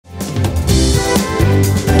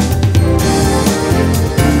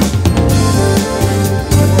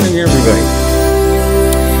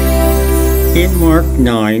In Mark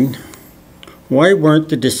 9, why weren't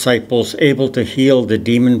the disciples able to heal the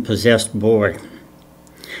demon-possessed boy?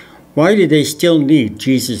 Why did they still need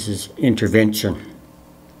Jesus' intervention?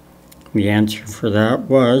 The answer for that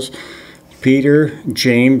was Peter,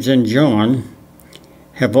 James, and John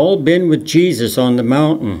have all been with Jesus on the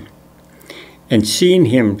mountain and seen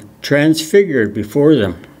him transfigured before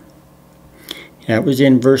them. That was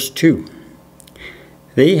in verse 2.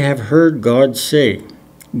 They have heard God say,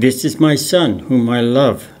 "This is my Son, whom I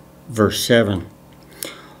love." Verse 7.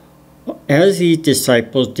 As these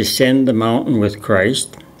disciples descend the mountain with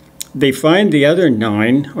Christ, they find the other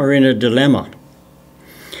 9 are in a dilemma.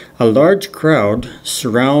 A large crowd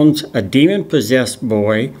surrounds a demon-possessed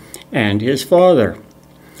boy and his father,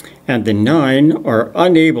 and the 9 are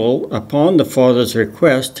unable, upon the father's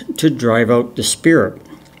request, to drive out the spirit.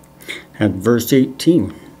 And verse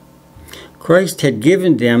 18. Christ had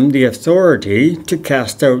given them the authority to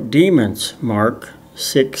cast out demons, Mark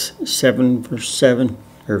 6:7, verse 7,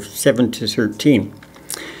 or 7 to 13.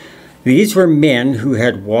 These were men who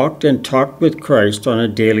had walked and talked with Christ on a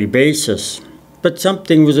daily basis, but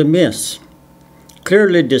something was amiss.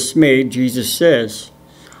 Clearly dismayed, Jesus says,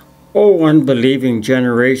 "O unbelieving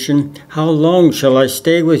generation, how long shall I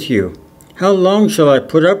stay with you? How long shall I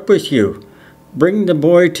put up with you? Bring the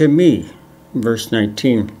boy to me." Verse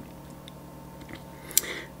 19.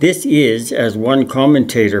 This is, as one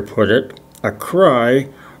commentator put it, a cry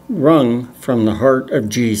wrung from the heart of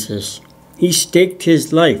Jesus. He staked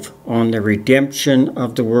his life on the redemption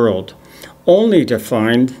of the world, only to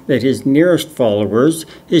find that his nearest followers,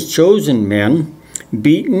 his chosen men,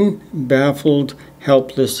 beaten, baffled,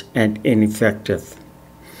 helpless, and ineffective.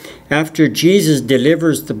 After Jesus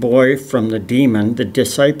delivers the boy from the demon, the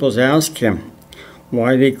disciples ask him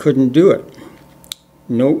why they couldn't do it.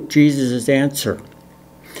 Note Jesus' answer.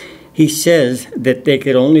 He says that they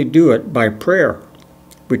could only do it by prayer,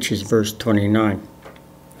 which is verse 29.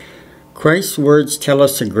 Christ's words tell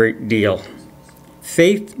us a great deal.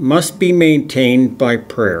 Faith must be maintained by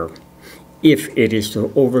prayer if it is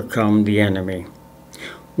to overcome the enemy.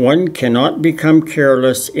 One cannot become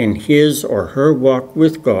careless in his or her walk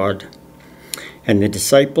with God, and the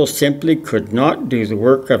disciples simply could not do the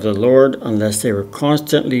work of the Lord unless they were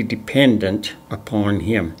constantly dependent upon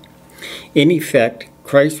him. In effect,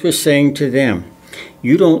 Christ was saying to them,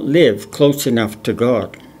 "You don't live close enough to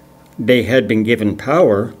God." They had been given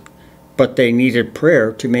power, but they needed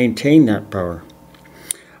prayer to maintain that power.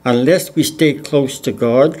 Unless we stay close to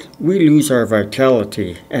God, we lose our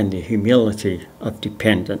vitality and the humility of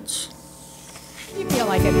dependence. You feel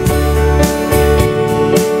like it.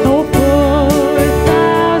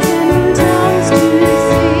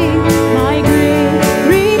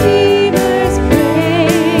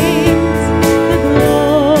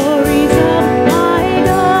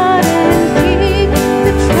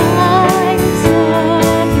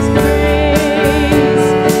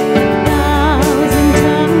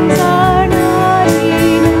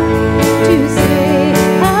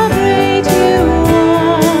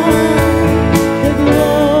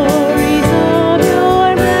 Glories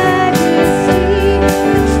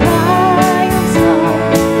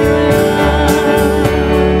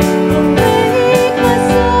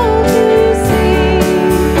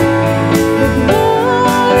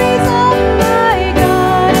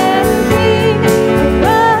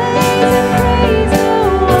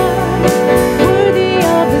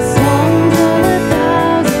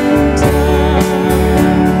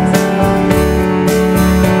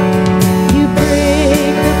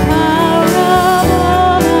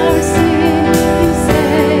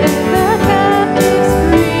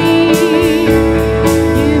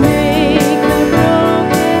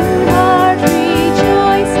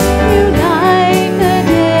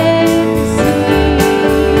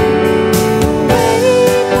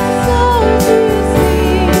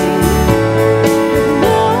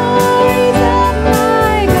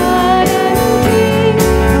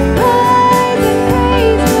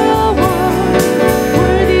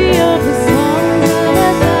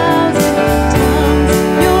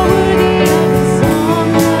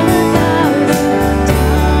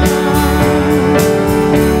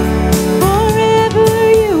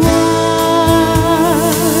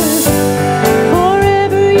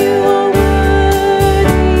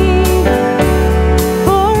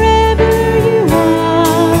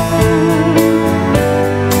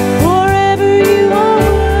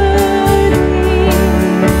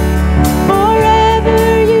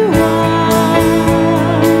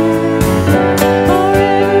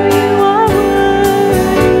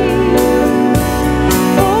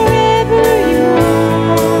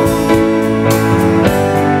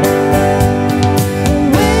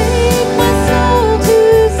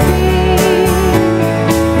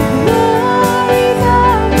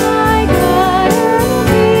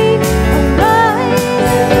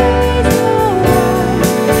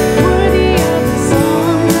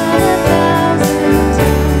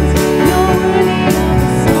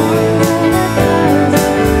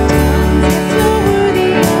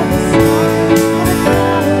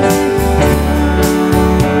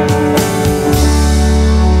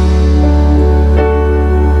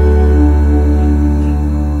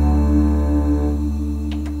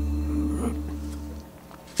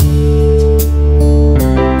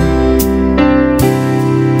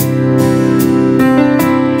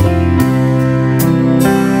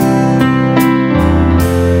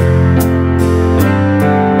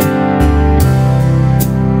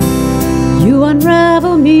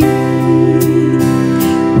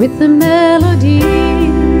with the melody.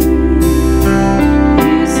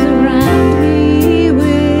 You surround me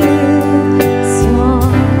with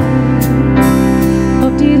song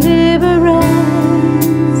of deliverance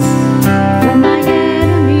from my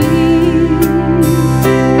enemies,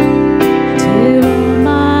 till all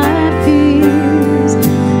my fears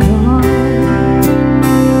gone.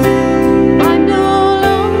 I'm no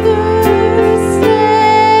longer a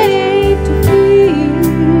slave to fear.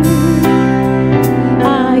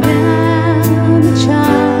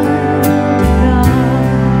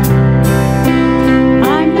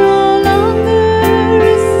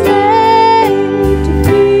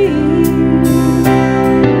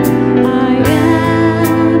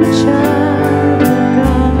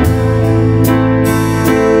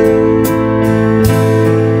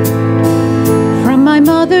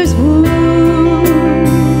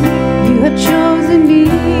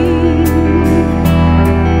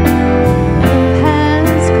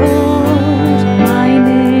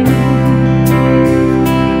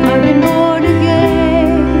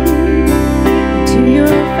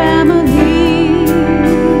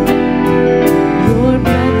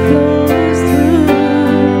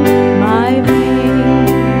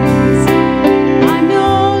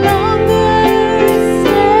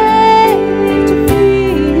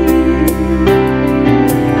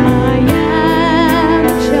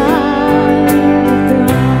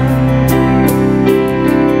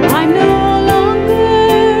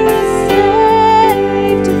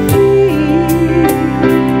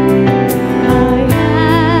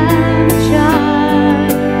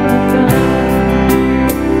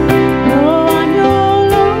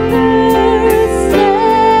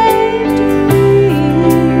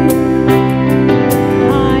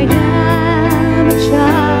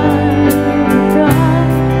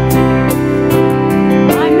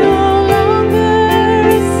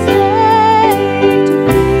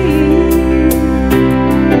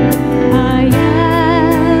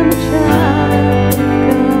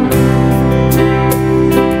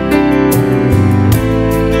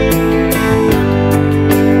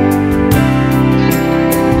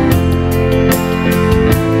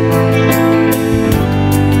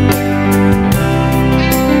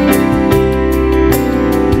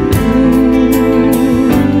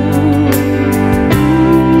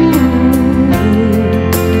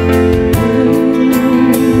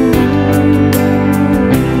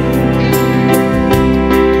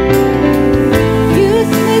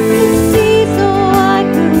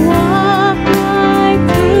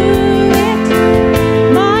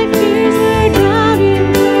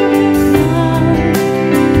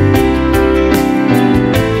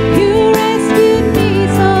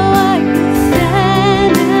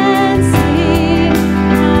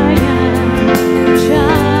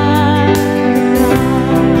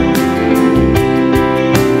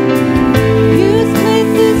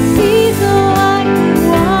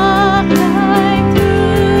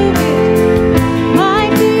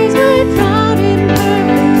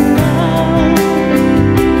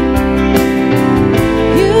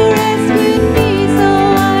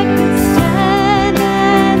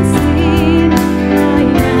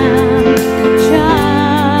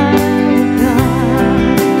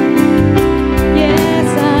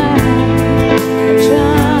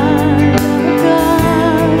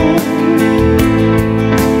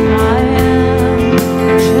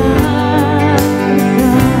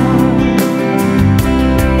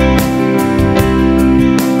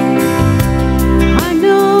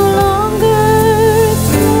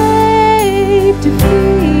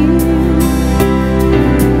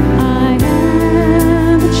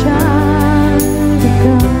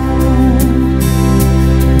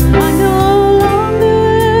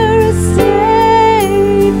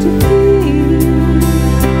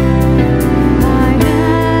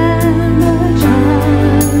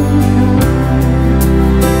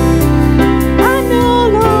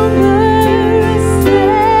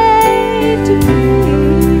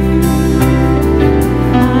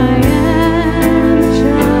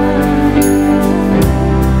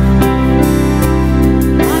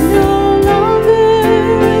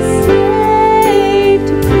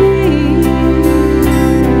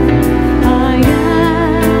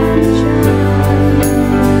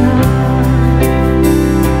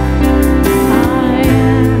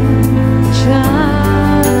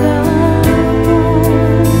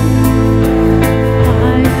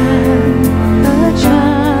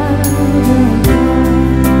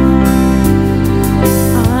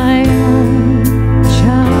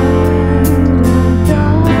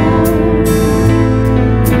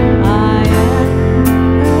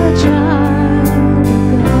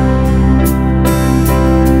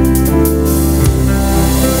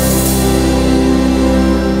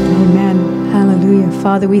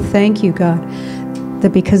 Father, we thank you, God,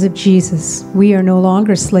 that because of Jesus, we are no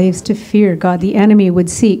longer slaves to fear. God, the enemy would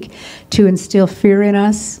seek to instill fear in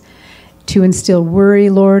us, to instill worry,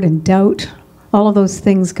 Lord, and doubt, all of those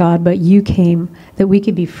things, God, but you came that we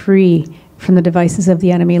could be free from the devices of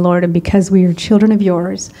the enemy, Lord, and because we are children of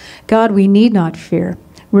yours, God, we need not fear.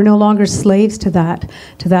 We're no longer slaves to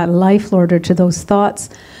that life, Lord, or to those thoughts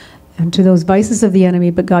and to those vices of the enemy,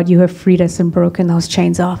 but God, you have freed us and broken those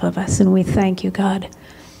chains off of us, and we thank you, God.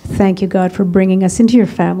 Thank you, God, for bringing us into your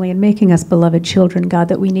family and making us beloved children, God,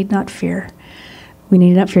 that we need not fear. We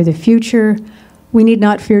need not fear the future. We need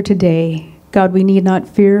not fear today. God, we need not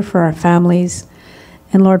fear for our families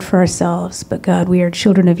and, Lord, for ourselves, but God, we are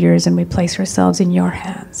children of yours and we place ourselves in your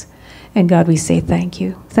hands. And God, we say thank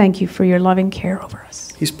you. Thank you for your loving care over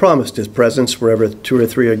us. He's promised his presence wherever 2 or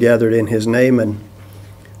 3 are gathered in his name, and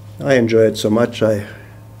I enjoy it so much. I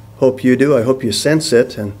hope you do. I hope you sense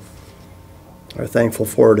it and are thankful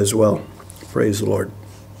for it as well. Praise the Lord.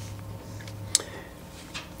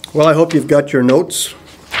 Well, I hope you've got your notes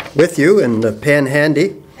with you and the pen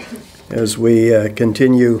handy as we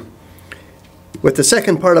continue with the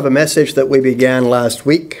second part of a message that we began last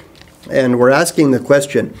week. And we're asking the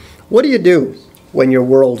question, what do you do when your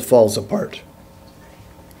world falls apart?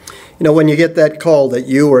 You know, when you get that call that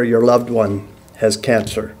you or your loved one has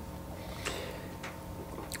cancer.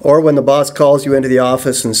 Or when the boss calls you into the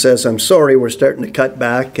office and says, I'm sorry, we're starting to cut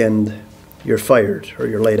back, and you're fired or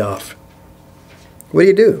you're laid off. What do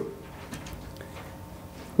you do?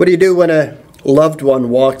 What do you do when a loved one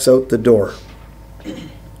walks out the door?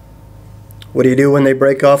 What do you do when they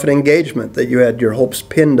break off an engagement that you had your hopes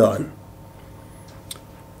pinned on?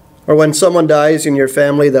 Or when someone dies in your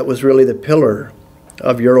family that was really the pillar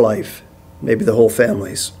of your life, maybe the whole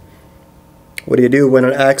family's? What do you do when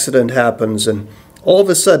an accident happens and all of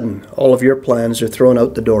a sudden all of your plans are thrown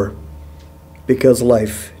out the door because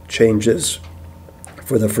life changes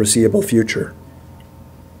for the foreseeable future?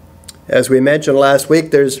 As we mentioned last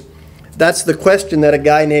week, that's the question that a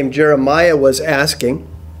guy named Jeremiah was asking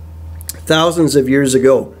thousands of years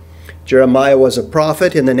ago. Jeremiah was a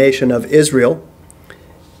prophet in the nation of Israel.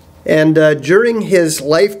 And during his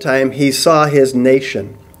lifetime, he saw his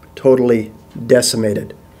nation totally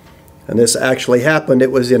decimated. And this actually happened.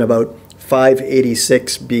 It was in about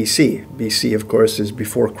 586 BC. BC, of course, is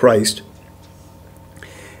before Christ.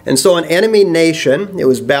 And so an enemy nation, it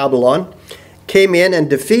was Babylon, came in and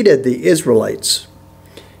defeated the Israelites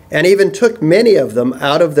and even took many of them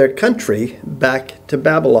out of their country back to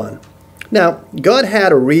Babylon. Now, God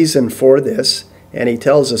had a reason for this, and he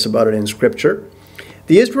tells us about it in Scripture.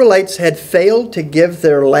 The Israelites had failed to give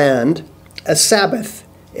their land a Sabbath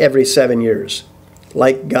every 7 years,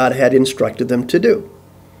 like God had instructed them to do.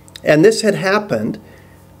 And this had happened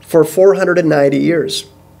for 490 years,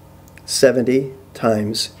 70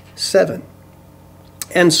 times 7.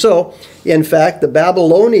 And so, in fact, the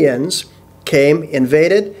Babylonians came,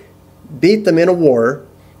 invaded, beat them in a war,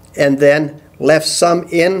 and then left some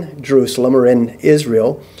in Jerusalem or in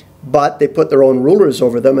Israel, but they put their own rulers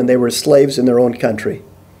over them and they were slaves in their own country.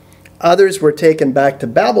 Others were taken back to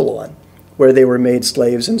Babylon, where they were made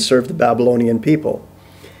slaves and served the Babylonian people.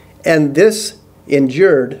 And this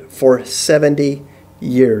endured for 70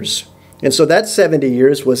 years. And so that 70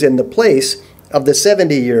 years was in the place of the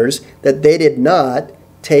 70 years that they did not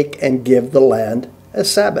take and give the land a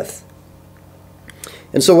Sabbath.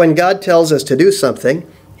 And so when God tells us to do something,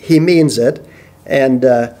 he means it, and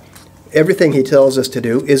everything he tells us to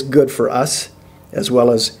do is good for us as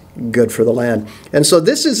well as good for the land. And so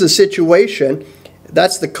this is a situation,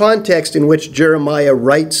 that's the context in which Jeremiah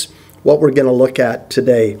writes what we're going to look at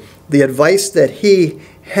today. The advice that he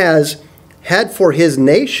has had for his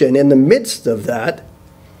nation in the midst of that,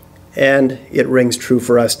 and it rings true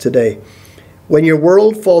for us today. When your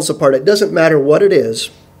world falls apart, it doesn't matter what it is,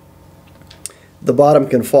 the bottom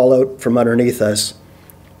can fall out from underneath us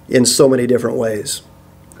in so many different ways.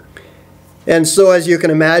 And so as you can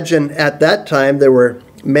imagine, at that time, there were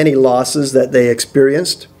many losses that they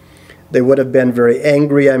experienced. They would have been very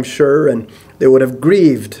angry, I'm sure, and they would have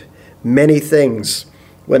grieved many things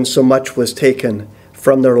when so much was taken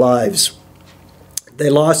from their lives. They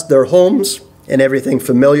lost their homes and everything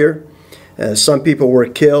familiar. Some people were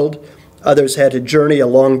killed. Others had to journey a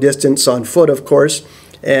long distance on foot, of course,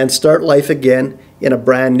 and start life again in a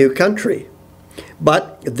brand new country.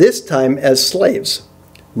 But this time as slaves,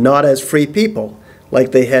 not as free people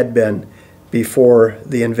like they had been before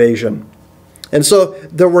the invasion. And so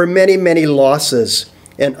there were many, many losses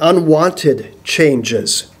and unwanted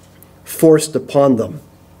changes forced upon them.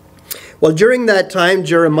 Well, during that time,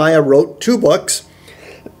 Jeremiah wrote 2 books.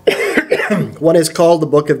 One is called the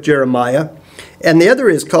Book of Jeremiah, And the other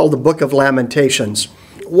is called the Book of Lamentations.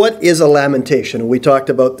 What is a lamentation? We talked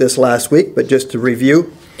about this last week, but just to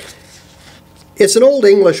review, it's an Old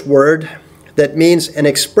English word that means an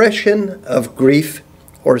expression of grief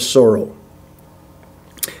or sorrow.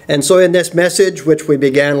 And so in this message, which we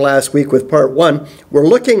began last week with part 1, we're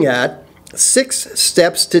looking at 6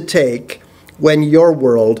 steps to take when your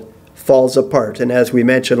world falls apart. And as we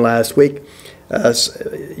mentioned last week,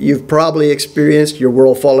 you've probably experienced your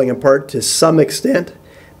world falling apart to some extent.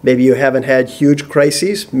 Maybe you haven't had huge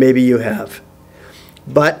crises, maybe you have.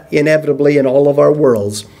 But inevitably in all of our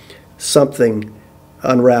worlds, something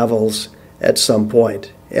unravels at some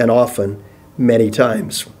point, and often many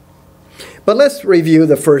times. But let's review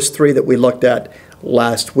the first 3 that we looked at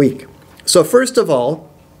last week. So first of all,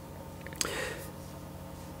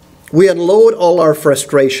 we unload all our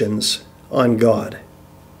frustrations on God.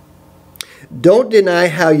 Don't deny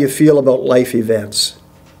how you feel about life events.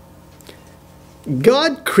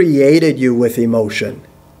 God created you with emotion.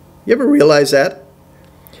 You ever realize that?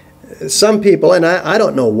 Some people, and I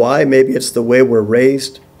don't know why, maybe it's the way we're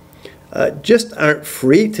raised, just aren't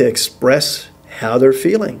free to express how they're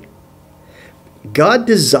feeling. God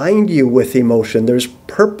designed you with emotion. There's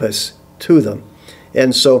purpose to them.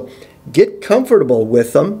 And so get comfortable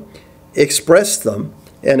with them, express them,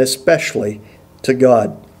 and especially to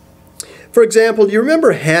God. For example, do you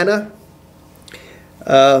remember Hannah,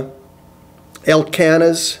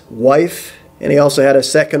 Elkanah's wife? And he also had a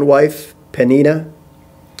second wife, Peninnah.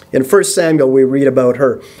 In 1 Samuel, we read about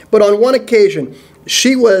her. But on one occasion,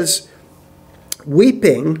 she was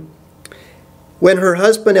weeping when her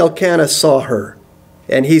husband Elkanah saw her.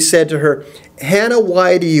 And he said to her, "Hannah,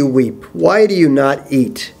 why do you weep? Why do you not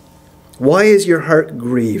eat? Why is your heart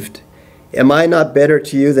grieved? Am I not better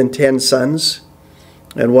to you than 10 sons?"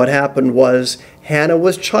 And what happened was Hannah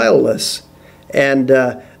was childless. And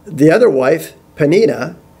the other wife,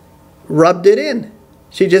 Peninnah, rubbed it in.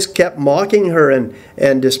 She just kept mocking her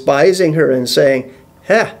and despising her and saying,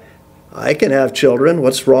 I can have children.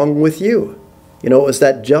 What's wrong with you? You know, it was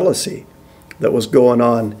that jealousy that was going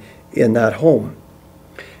on in that home.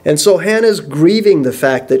 And so Hannah's grieving the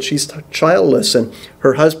fact that she's childless, and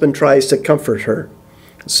her husband tries to comfort her.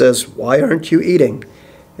 Says, "Why aren't you eating?"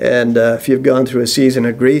 And if you've gone through a season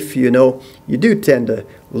of grief, you know you do tend to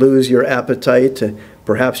lose your appetite.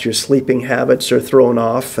 Perhaps your sleeping habits are thrown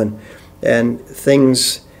off, and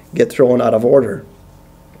things get thrown out of order.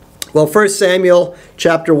 Well, 1 Samuel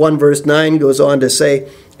chapter 1, verse 9 goes on to say,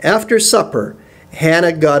 after supper,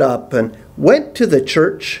 Hannah got up and went to the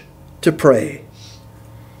church to pray.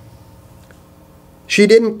 She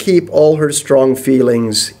didn't keep all her strong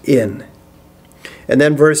feelings in. And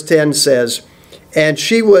then verse 10 says, and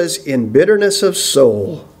she was in bitterness of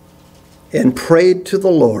soul and prayed to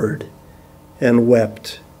the Lord and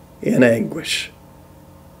wept in anguish.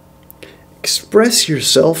 Express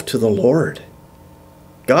yourself to the Lord.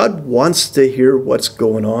 God wants to hear what's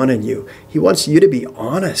going on in you. He wants you to be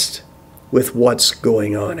honest with what's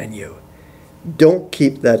going on in you. Don't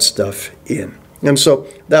keep that stuff in. And so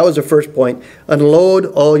that was the first point. Unload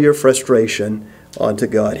all your frustration onto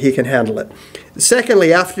God. He can handle it.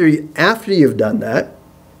 Secondly, after you've done that,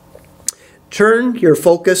 turn your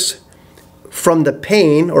focus from the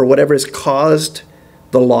pain or whatever has caused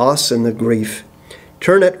the loss and the grief.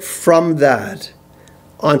 Turn it from that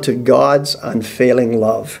onto God's unfailing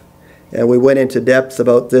love. And we went into depth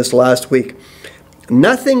about this last week.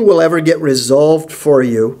 Nothing will ever get resolved for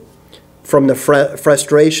you from the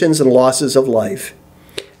frustrations and losses of life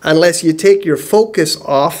unless you take your focus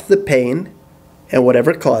off the pain and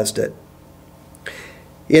whatever caused it.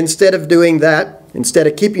 Instead of doing that, instead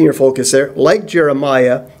of keeping your focus there, like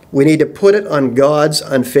Jeremiah, we need to put it on God's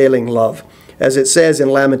unfailing love. As it says in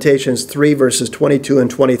Lamentations 3, verses 22 and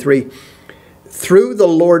 23, through the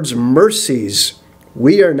Lord's mercies,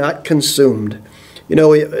 we are not consumed. You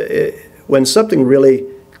know, when something really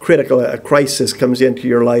critical, a crisis comes into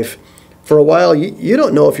your life, for a while, you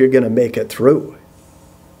don't know if you're going to make it through.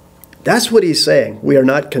 That's what he's saying. We are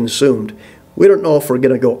not consumed. We don't know if we're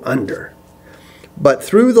going to go under. But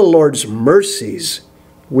through the Lord's mercies,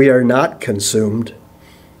 we are not consumed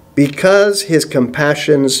because his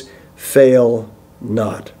compassions fail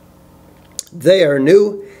not. They are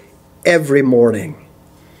new every morning.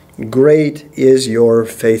 Great is your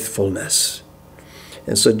faithfulness.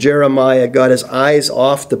 And so Jeremiah got his eyes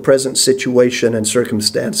off the present situation and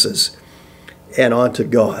circumstances and onto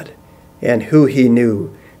God and who he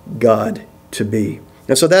knew God to be.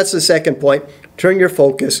 And so that's the second point. Turn your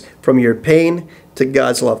focus from your pain to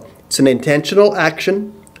God's love. It's an intentional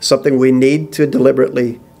action, something we need to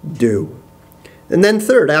deliberately do. And then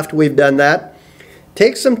third, after we've done that,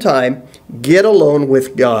 take some time, get alone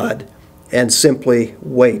with God and simply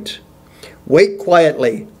wait. Wait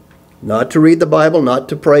quietly, not to read the Bible, not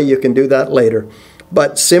to pray, you can do that later,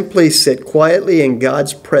 but simply sit quietly in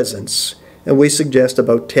God's presence, and we suggest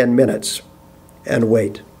about 10 minutes, and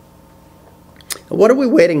wait. What are we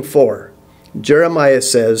waiting for? Jeremiah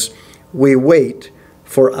says, we wait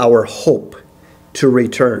for our hope to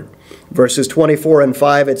return. Verses 24 and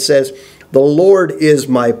 5, it says, the Lord is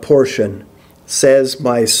my portion, says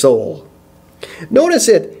my soul. Notice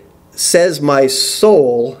it says my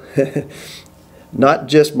soul, not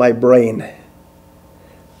just my brain.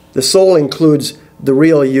 The soul includes the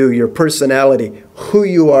real you, your personality, who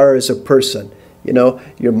you are as a person. You know,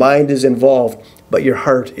 your mind is involved, but your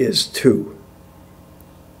heart is too.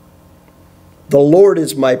 The Lord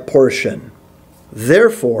is my portion.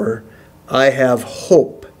 Therefore, I have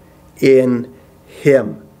hope in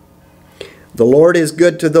Him. The Lord is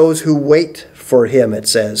good to those who wait for Him, it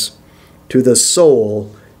says, to the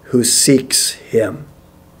soul who seeks Him.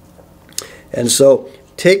 And so,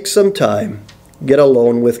 take some time, get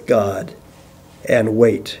alone with God, and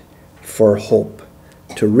wait for hope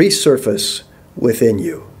to resurface within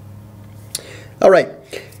you. All right.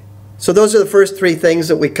 So those are the first three things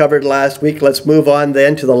that we covered last week. Let's move on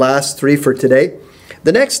then to the last three for today.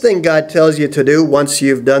 The next thing God tells you to do once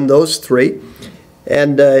you've done those three,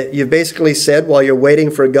 and you've basically said while you're waiting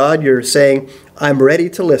for God, you're saying, I'm ready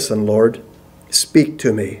to listen, Lord. Speak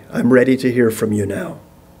to me. I'm ready to hear from you now.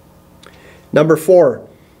 Number 4,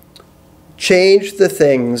 change the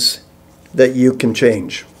things that you can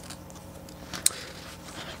change.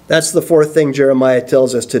 That's the fourth thing Jeremiah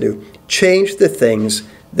tells us to do. Change the things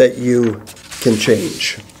that you can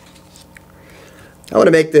change. I want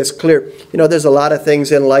to make this clear. You know, there's a lot of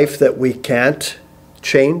things in life that we can't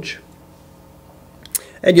change.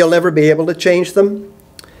 And you'll never be able to change them.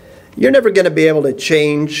 You're never going to be able to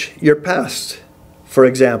change your past, for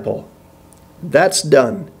example. That's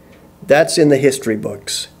done. That's in the history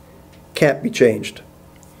books. Can't be changed.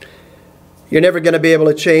 You're never going to be able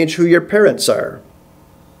to change who your parents are.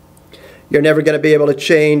 You're never going to be able to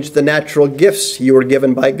change the natural gifts you were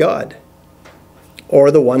given by God, or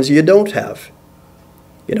the ones you don't have.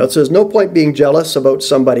 You know, so there's no point being jealous about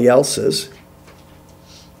somebody else's.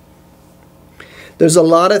 There's a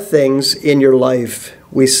lot of things in your life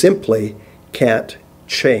we simply can't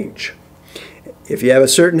change. If you have a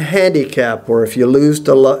certain handicap, or if you lose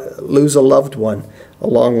a loved one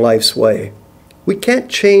along life's way, we can't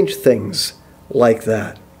change things like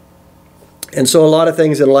that. And so a lot of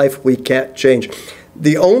things in life we can't change.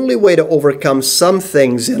 The only way to overcome some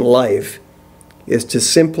things in life is to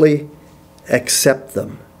simply accept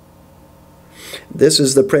them. This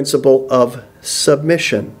is the principle of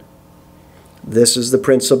submission. This is the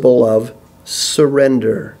principle of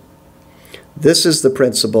surrender. This is the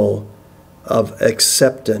principle of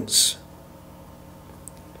acceptance.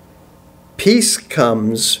 Peace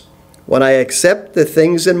comes when I accept the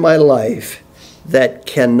things in my life that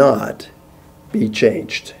cannot be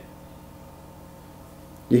changed.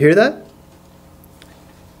 You hear that?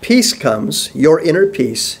 Peace comes, your inner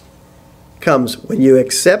peace comes when you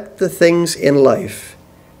accept the things in life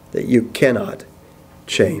that you cannot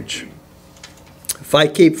change. If I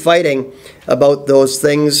keep fighting about those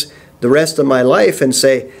things the rest of my life and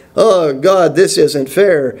say, oh God, this isn't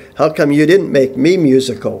fair. How come you didn't make me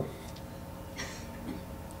musical?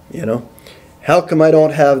 You know, how come I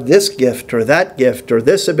don't have this gift or that gift or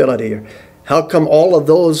this ability? Or how come all of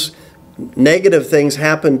those negative things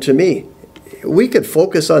happen to me? We could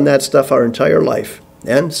focus on that stuff our entire life,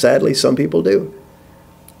 and sadly some people do.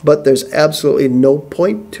 But there's absolutely no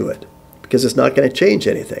point to it, because it's not going to change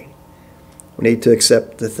anything. We need to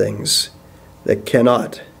accept the things that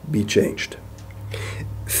cannot be changed.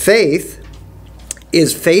 Faith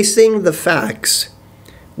is facing the facts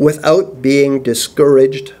without being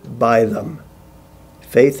discouraged by them.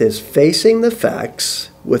 Faith is facing the facts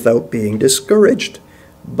without being discouraged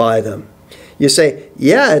by them. You say,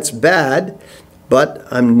 yeah, it's bad, but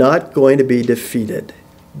I'm not going to be defeated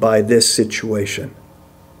by this situation.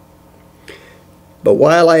 But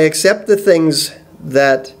while I accept the things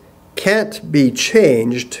that can't be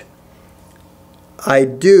changed, I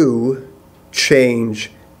do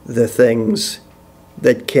change the things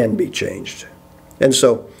that can be changed. And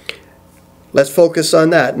so, let's focus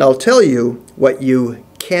on that. And I'll tell you what you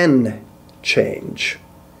can change.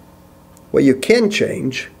 What you can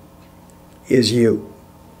change is you.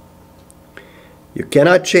 You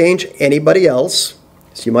cannot change anybody else,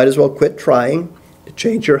 so you might as well quit trying to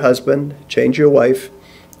change your husband, change your wife,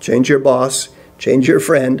 change your boss, change your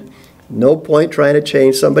friend. No point trying to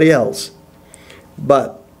change somebody else.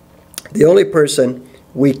 But the only person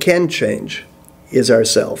we can change is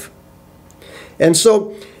ourself. And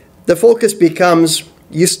so the focus becomes,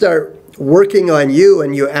 you start working on you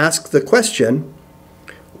and you ask the question,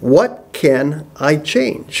 what can I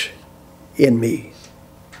change in me?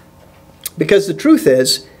 Because the truth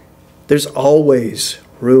is, there's always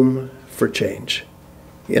room for change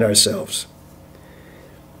in ourselves.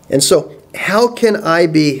 And so, how can I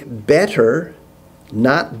be better,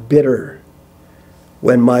 not bitter,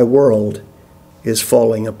 when my world is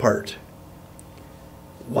falling apart?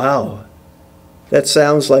 Wow, that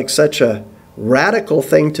sounds like such a radical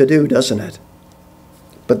thing to do, doesn't it?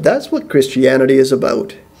 But that's what Christianity is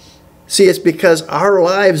about. See, it's because our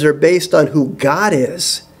lives are based on who God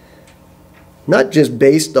is, not just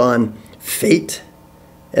based on fate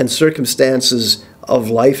and circumstances of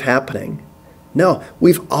life happening. No,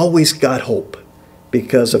 we've always got hope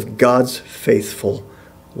because of God's faithful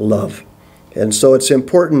love. And so it's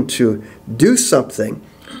important to do something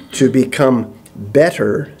to become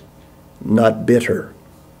better, not bitter.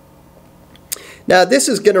 Now, this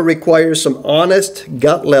is going to require some honest,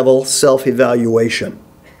 gut-level self-evaluation.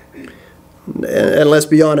 And let's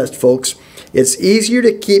be honest, folks, it's easier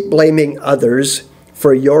to keep blaming others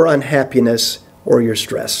for your unhappiness or your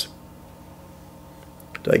stress.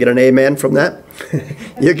 Do I get an amen from that?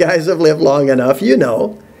 You guys have lived long enough, you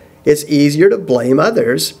know. It's easier to blame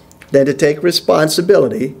others than to take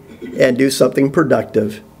responsibility and do something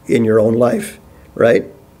productive in your own life, right?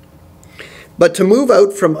 But to move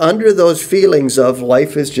out from under those feelings of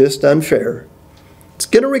life is just unfair, it's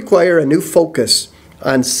going to require a new focus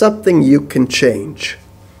on something you can change.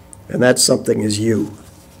 And that something is you.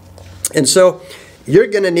 And so you're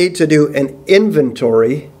going to need to do an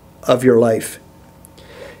inventory of your life.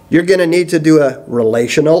 You're going to need to do a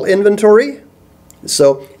relational inventory.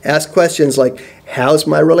 So ask questions like, how's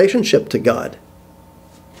my relationship to God?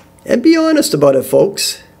 And be honest about it,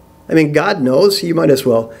 folks. I mean, God knows. You might as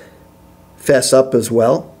well fess up as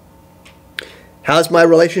well. How's my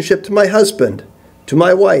relationship to my husband, to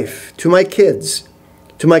my wife, to my kids,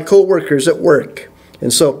 to my co-workers at work?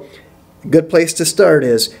 And so a good place to start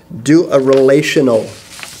is do a relational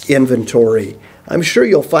inventory. I'm sure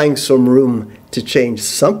you'll find some room to change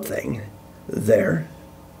something there.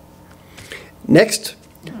 Next,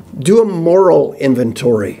 do a moral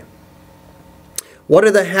inventory. What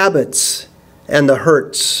are the habits and the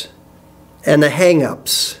hurts and the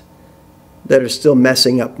hang-ups that are still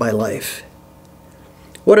messing up my life?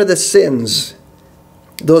 What are the sins,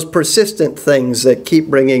 those persistent things that keep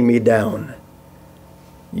bringing me down?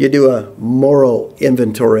 You do a moral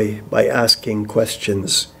inventory by asking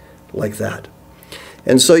questions like that.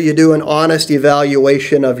 And so you do an honest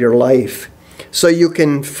evaluation of your life so you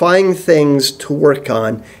can find things to work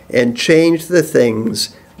on and change the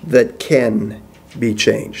things that can be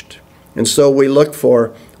changed. And so we look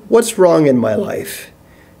for what's wrong in my life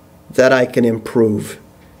that I can improve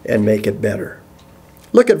and make it better.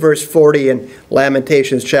 Look at verse 40 in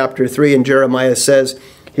Lamentations chapter 3, and Jeremiah says,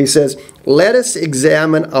 he says, let us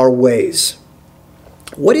examine our ways.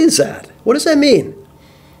 What is that? What does that mean?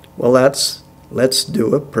 Well, let's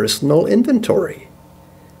do a personal inventory.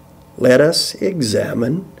 Let us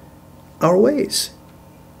examine our ways.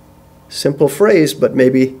 Simple phrase, but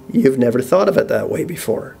maybe you've never thought of it that way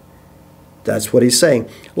before. That's what he's saying.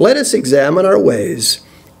 Let us examine our ways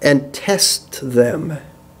and test them.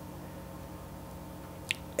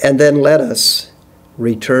 And then let us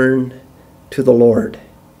return to the Lord.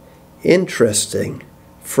 Interesting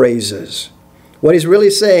phrases. What he's really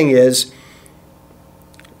saying is,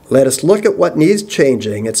 let us look at what needs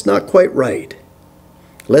changing. It's not quite right.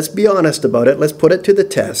 Let's be honest about it. Let's put it to the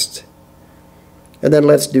test. And then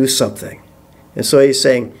let's do something. And so he's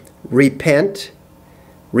saying, repent,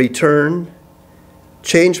 return,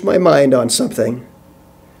 change my mind on something.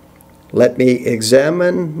 Let me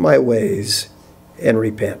examine my ways and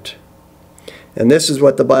repent. And this is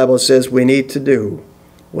what the Bible says we need to do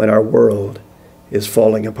when our world is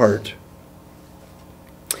falling apart.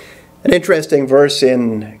 An interesting verse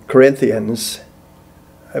in Corinthians,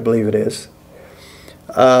 I believe it is.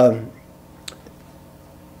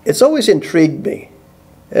 It's always intrigued me,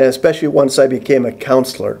 especially once I became a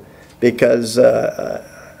counselor, because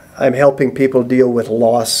I'm helping people deal with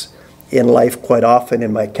loss in life quite often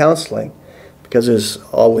in my counseling, because there's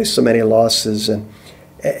always so many losses. And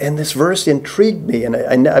this verse intrigued me, and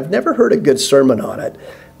I've never heard a good sermon on it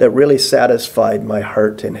that really satisfied my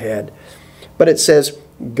heart and head. But it says,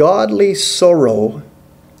 godly sorrow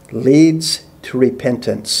leads to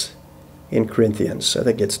repentance in Corinthians. I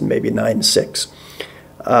think it's maybe 9:6.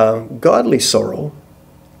 Godly sorrow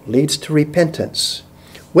leads to repentance.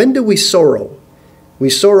 When do we sorrow? We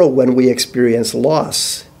sorrow when we experience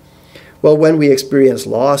loss. Well, when we experience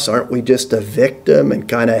loss, aren't we just a victim and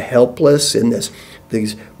kind of helpless in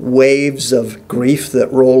these waves of grief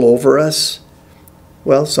that roll over us?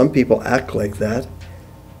 Well, some people act like that,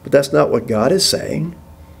 but that's not what God is saying.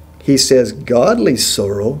 He says godly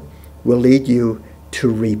sorrow will lead you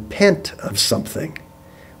to repent of something.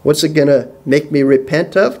 What's it going to make me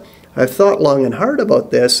repent of? I've thought long and hard about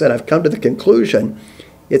this, and I've come to the conclusion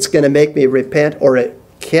it's going to make me repent, or it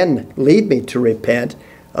can lead me to repent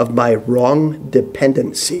of my wrong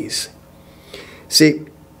dependencies. See,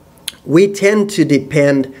 we tend to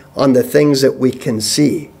depend on the things that we can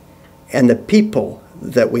see and the people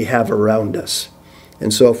that we have around us.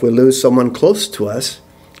 And so if we lose someone close to us,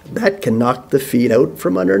 that can knock the feet out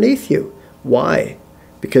from underneath you. Why?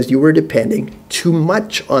 Because you were depending too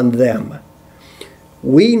much on them.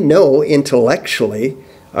 We know intellectually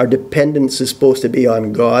our dependence is supposed to be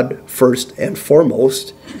on God first and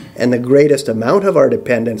foremost, and the greatest amount of our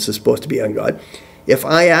dependence is supposed to be on God. If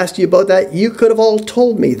I asked you about that, you could have all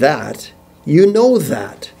told me that. You know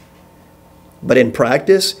that. But in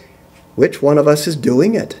practice, which one of us is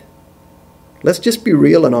doing it? Let's just be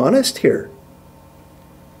real and honest here.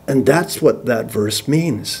 And that's what that verse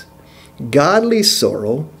means. Godly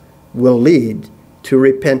sorrow will lead to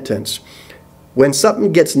repentance. When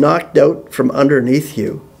something gets knocked out from underneath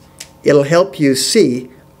you, it'll help you see,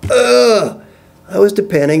 I was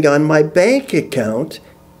depending on my bank account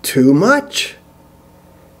too much.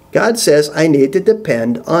 God says I need to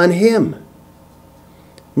depend on Him.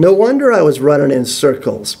 No wonder I was running in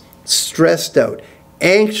circles, stressed out,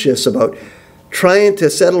 anxious about trying to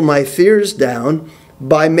settle my fears down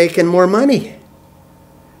by making more money.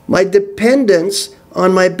 My dependence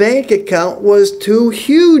on my bank account was too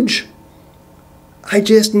huge. I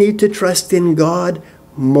just need to trust in God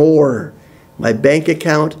more. My bank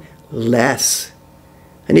account, less.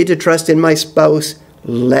 I need to trust in my spouse,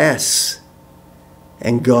 less.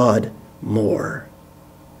 And God, more.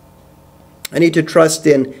 I need to trust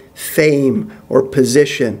in fame or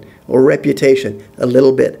position or reputation, a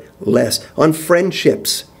little bit less. On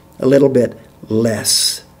friendships, a little bit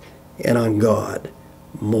less. And on God,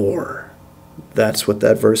 more. That's what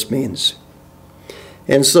that verse means.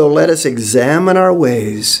 And so let us examine our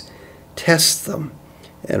ways, test them,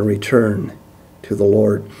 and return to the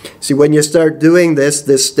Lord. See, when you start doing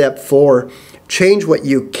this step 4, change what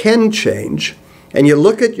you can change, and you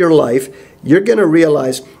look at your life, you're going to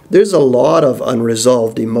realize there's a lot of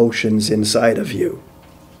unresolved emotions inside of you.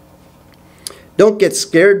 Don't get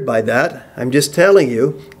scared by that. I'm just telling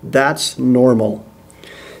you, that's normal.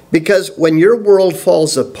 Because when your world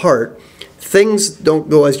falls apart, things don't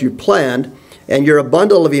go as you planned, and you're a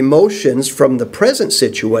bundle of emotions from the present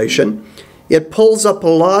situation, it pulls up a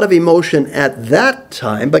lot of emotion at that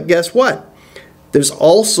time. But guess what? There's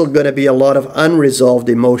also going to be a lot of unresolved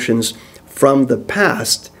emotions from the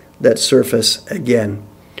past that surface again.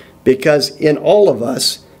 Because in all of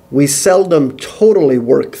us, we seldom totally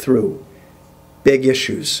work through big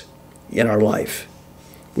issues in our life.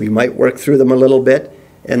 We might work through them a little bit,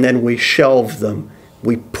 and then we shelve them.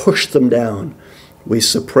 We push them down. We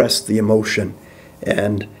suppress the emotion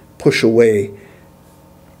and push away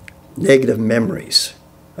negative memories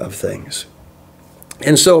of things.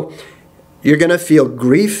 And so you're going to feel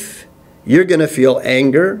grief. You're going to feel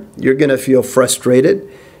anger. You're going to feel frustrated.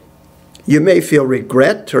 You may feel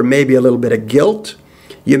regret or maybe a little bit of guilt.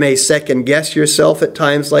 You may second guess yourself at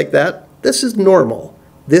times like that. This is normal.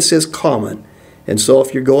 This is common. And so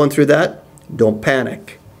if you're going through that, don't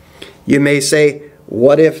panic. You may say,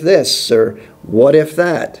 what if this, or what if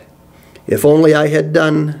that? If only I had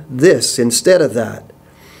done this instead of that.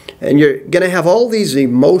 And you're going to have all these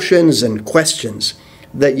emotions and questions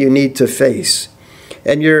that you need to face.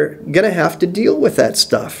 And you're going to have to deal with that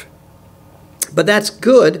stuff. But that's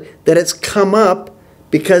good that it's come up,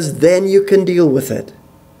 because then you can deal with it.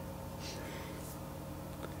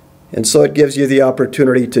 And so it gives you the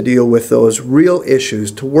opportunity to deal with those real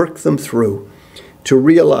issues, to work them through, to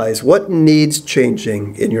realize what needs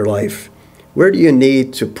changing in your life. Where do you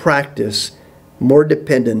need to practice more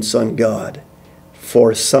dependence on God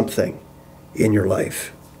for something in your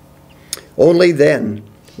life? Only then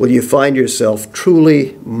will you find yourself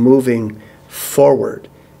truly moving forward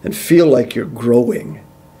and feel like you're growing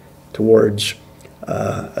towards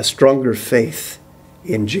a stronger faith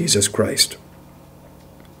in Jesus Christ.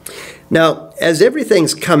 Now, as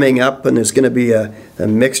everything's coming up and there's going to be a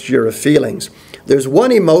mixture of feelings, there's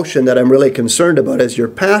one emotion that I'm really concerned about as your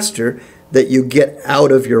pastor that you get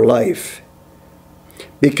out of your life,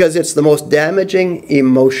 because it's the most damaging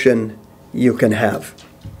emotion you can have.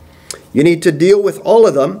 You need to deal with all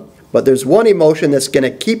of them, But there's one emotion that's going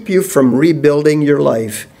to keep you from rebuilding your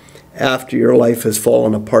life after your life has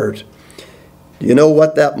fallen apart. Do you know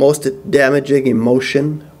what that most damaging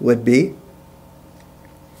emotion would be?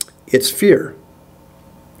 It's fear.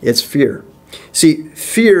 It's fear. See,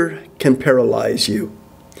 fear can paralyze you.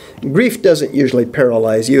 Grief doesn't usually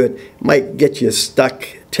paralyze you. It might get you stuck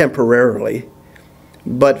temporarily.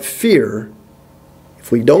 But fear,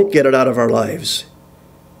 if we don't get it out of our lives,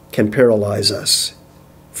 can paralyze us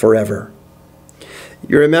forever.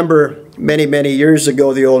 You remember many, many years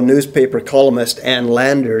ago, the old newspaper columnist Ann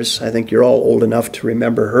Landers. I think you're all old enough to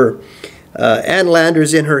remember her. Ann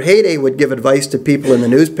Landers, in her heyday, would give advice to people in the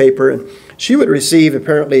newspaper, and she would receive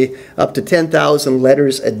apparently up to 10,000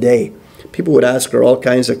 letters a day. People would ask her all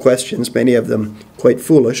kinds of questions, many of them quite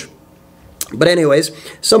foolish. But anyways,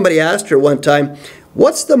 somebody asked her one time,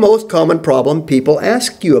 "What's the most common problem people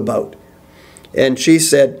ask you about?" And she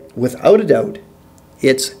said, without a doubt,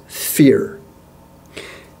 it's fear.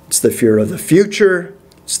 It's the fear of the future.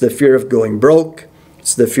 It's the fear of going broke.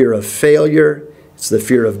 It's the fear of failure. It's the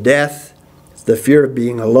fear of death. It's the fear of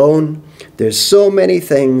being alone. There's so many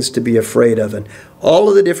things to be afraid of, and all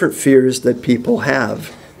of the different fears that people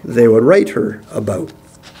have, they would write her about.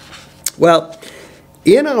 Well,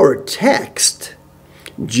 in our text,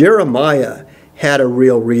 Jeremiah had a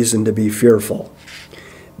real reason to be fearful.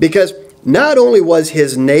 Because not only was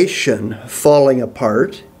his nation falling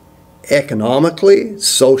apart, economically,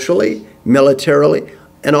 socially, militarily,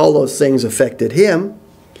 and all those things affected him,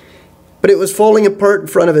 but it was falling apart in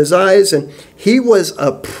front of his eyes, and he was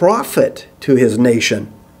a prophet to his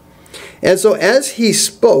nation. And so as he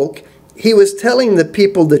spoke, he was telling the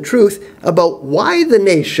people the truth about why the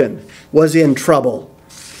nation was in trouble.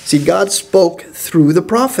 See, God spoke through the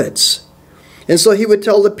prophets. And so he would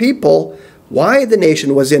tell the people why the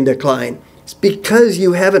nation was in decline. It's because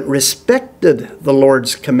you haven't respected the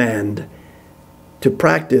Lord's command to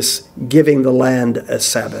practice giving the land a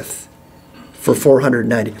Sabbath for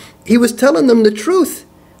 490. He was telling them the truth,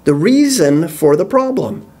 the reason for the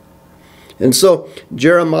problem. And so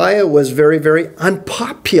Jeremiah was very, very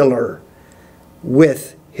unpopular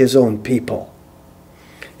with his own people.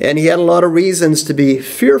 And he had a lot of reasons to be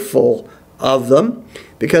fearful of them,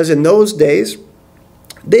 because in those days,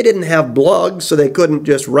 they didn't have blogs, so they couldn't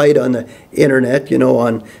just write on the internet, you know,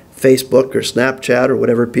 on Facebook or Snapchat or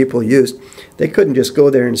whatever people used. They couldn't just go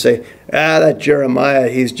there and say, that Jeremiah,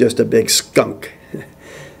 he's just a big skunk.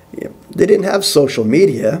 They didn't have social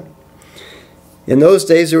media. In those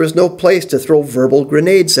days, there was no place to throw verbal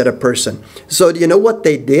grenades at a person. So do you know what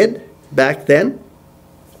they did back then?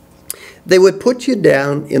 They would put you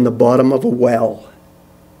down in the bottom of a well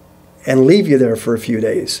and leave you there for a few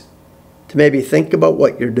days to maybe think about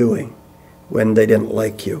what you're doing when they didn't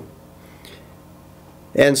like you.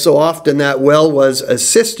 And so often that well was a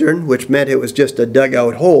cistern, which meant it was just a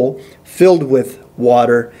dugout hole filled with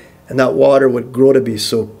water, and that water would grow to be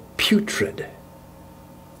so putrid.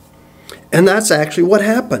 And that's actually what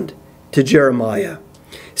happened to Jeremiah.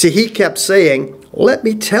 See, he kept saying, "Let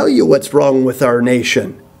me tell you what's wrong with our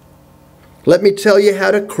nation. Let me tell you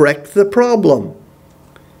how to correct the problem."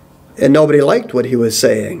 And nobody liked what he was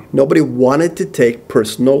saying. Nobody wanted to take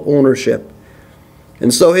personal ownership.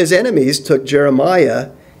 And so his enemies took Jeremiah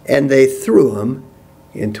and they threw him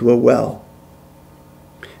into a well.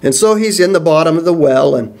 And so he's in the bottom of the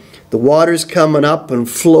well, and the water's coming up and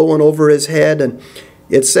flowing over his head, and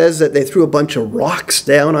it says that they threw a bunch of rocks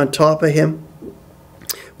down on top of him.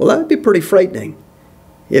 Well, that would be pretty frightening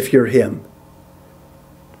if you're him.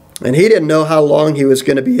 And he didn't know how long he was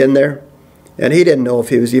going to be in there, and he didn't know if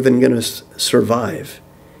he was even going to survive.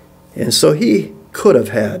 And so he could have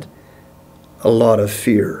had a lot of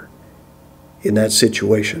fear in that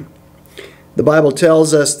situation. The Bible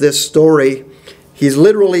tells us this story. He's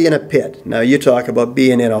literally in a pit. Now, you talk about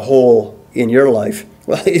being in a hole in your life.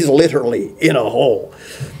 Well, he's literally in a hole.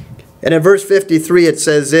 And in verse 53, it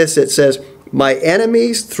says this. It says, "My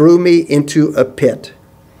enemies threw me into a pit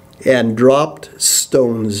and dropped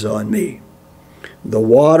stones on me. The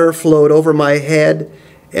water flowed over my head,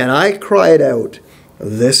 and I cried out,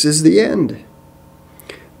 'This is the end.'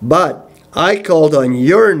 But I called on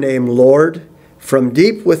your name, Lord, from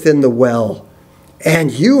deep within the well,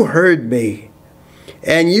 and you heard me,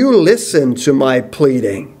 and you listened to my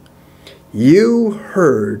pleading. You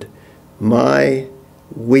heard my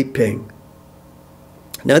weeping."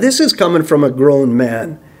 Now, this is coming from a grown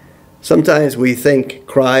man. Sometimes we think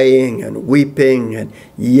crying and weeping and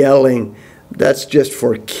yelling, that's just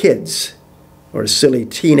for kids or silly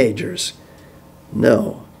teenagers.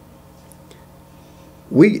 No.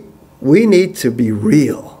 We need to be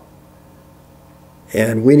real,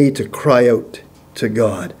 and we need to cry out to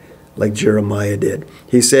God. like Jeremiah did.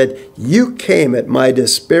 He said, "You came at my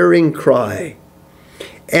despairing cry,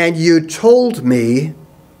 and you told me,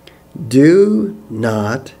 'Do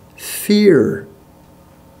not fear.'"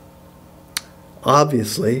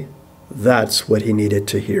 Obviously, that's what he needed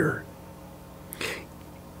to hear.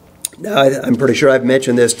 Now, I'm pretty sure I've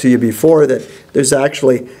mentioned this to you before, that there's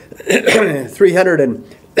actually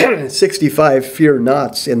 365 fear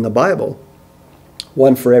nots in the Bible,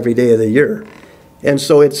 one for every day of the year. And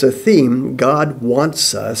so it's a theme God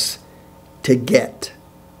wants us to get.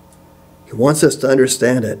 He wants us to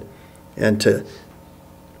understand it and to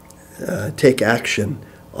take action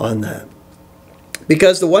on that.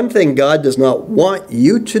 Because the one thing God does not want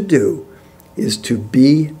you to do is to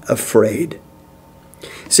be afraid.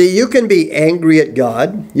 See, you can be angry at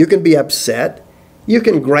God. You can be upset. You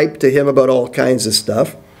can gripe to him about all kinds of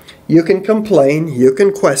stuff. You can complain. You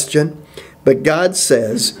can question. But God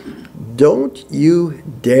says, don't you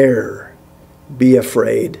dare be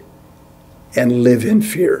afraid and live in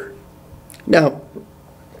fear. Now,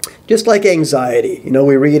 just like anxiety,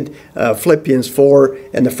 we read Philippians 4,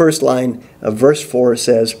 and the first line of verse 4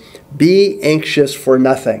 says, "Be anxious for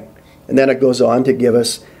nothing." And then it goes on to give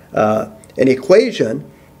us an equation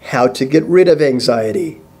how to get rid of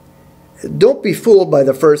anxiety. Don't be fooled by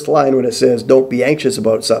the first line when it says don't be anxious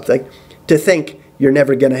about something to think you're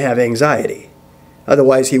never going to have anxiety.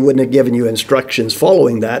 Otherwise, he wouldn't have given you instructions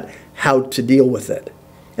following that how to deal with it.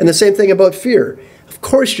 And the same thing about fear. Of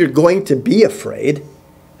course, you're going to be afraid.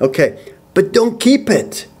 Okay, but don't keep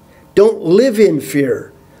it. Don't live in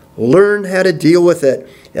fear. Learn how to deal with it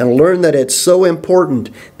and learn that it's so important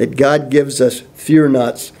that God gives us fear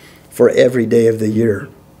nots for every day of the year.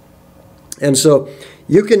 And so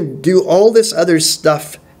you can do all this other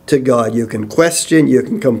stuff to God. You can question, you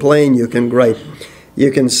can complain, you can gripe. You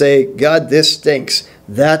can say, "God, this stinks.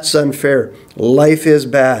 That's unfair. Life is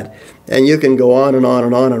bad." And you can go on and on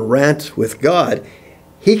and on and rant with God.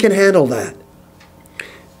 He can handle that.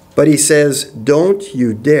 But he says, don't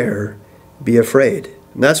you dare be afraid.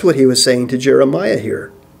 And that's what he was saying to Jeremiah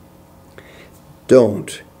here.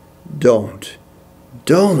 Don't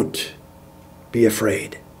be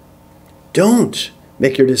afraid. Don't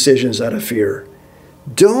make your decisions out of fear.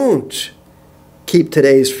 Don't keep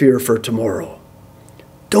today's fear for tomorrow.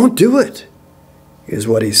 Don't do it, is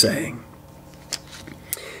what he's saying.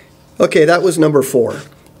 Okay, that was number 4.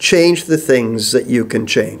 Change the things that you can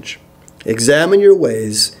change. Examine your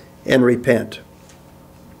ways and repent.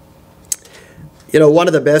 One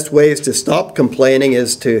of the best ways to stop complaining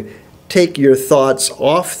is to take your thoughts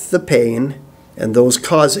off the pain and those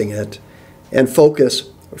causing it and focus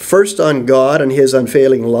first on God and his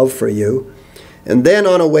unfailing love for you, and then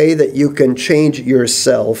on a way that you can change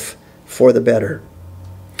yourself for the better.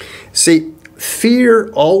 See, fear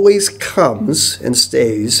always comes and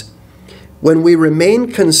stays when we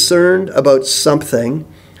remain concerned about something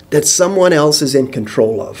that someone else is in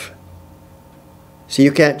control of. So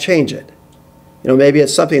you can't change it. Maybe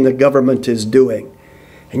it's something the government is doing,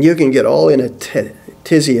 and you can get all in a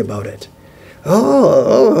tizzy about it.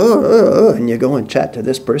 And you go and chat to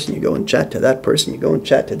this person, you go and chat to that person, you go and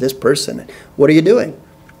chat to this person. What are you doing?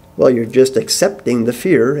 Well, you're just accepting the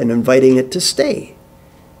fear and inviting it to stay,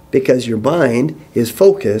 because your mind is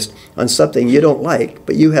focused on something you don't like,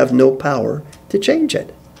 but you have no power to change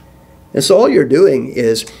it. And so all you're doing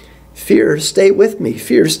is, fear, stay with me,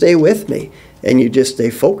 fear, stay with me. And you just stay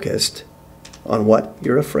focused on what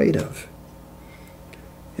you're afraid of.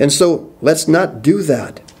 And so let's not do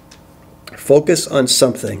that. Focus on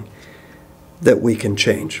something that we can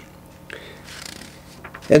change.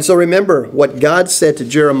 And so remember what God said to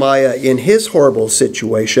Jeremiah in his horrible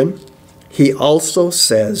situation. He also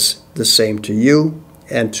says the same to you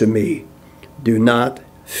and to me. Do not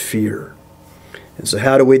fear. And so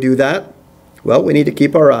how do we do that? Well, we need to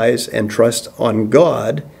keep our eyes and trust on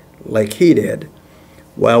God like he did.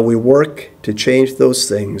 While we work to change those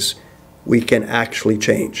things, we can actually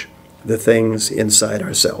change the things inside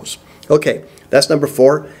ourselves. Okay, that's number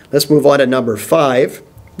 4. Let's move on to number 5.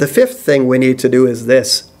 The 5th thing we need to do is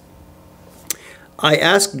this. I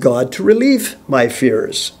ask God to relieve my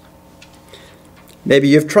fears. Maybe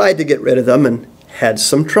you've tried to get rid of them and had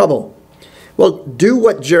some trouble. Well, do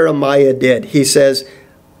what Jeremiah did. He says,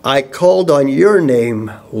 I called on your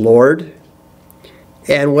name, Lord,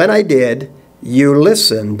 and when I did, you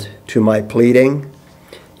listened to my pleading.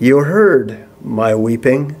 You heard my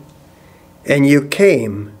weeping, and you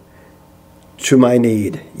came to my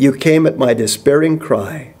need. You came at my despairing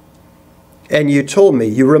cry, and you told me,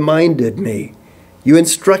 you reminded me, you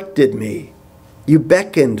instructed me, you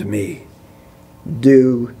beckoned me.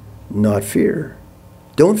 Do not fear.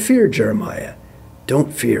 Don't fear, Jeremiah.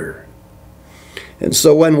 Don't fear. And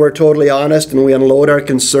so when we're totally honest and we unload our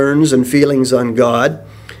concerns and feelings on God,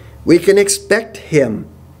 we can expect Him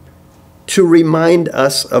to remind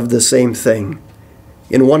us of the same thing.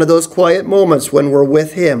 In one of those quiet moments when we're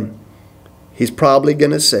with Him, He's probably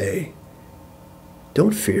going to say,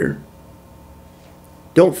 don't fear.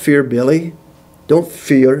 Don't fear, Billy. Don't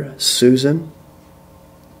fear, Susan.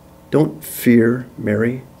 Don't fear,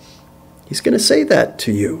 Mary. He's going to say that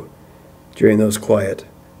to you during those quiet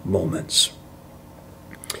moments.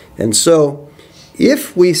 And so,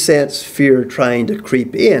 if we sense fear trying to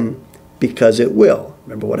creep in, because it will.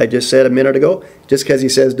 Remember what I just said a minute ago? Just because He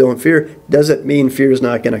says don't fear doesn't mean fear is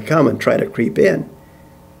not going to come and try to creep in.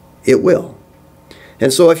 It will.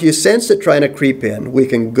 And so if you sense it trying to creep in, we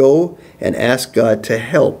can go and ask God to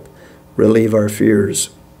help relieve our fears.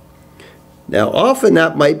 Now, often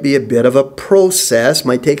that might be a bit of a process,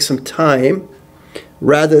 might take some time,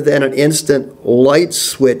 rather than an instant light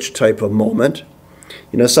switch type of moment.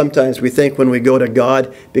 You know, sometimes we think when we go to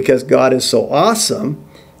God, because God is so awesome,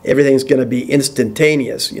 everything's going to be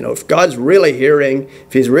instantaneous. You know, if God's really hearing,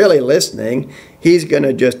 if He's really listening, He's going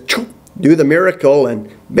to just do the miracle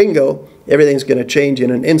and bingo, everything's going to change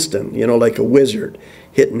in an instant, you know, like a wizard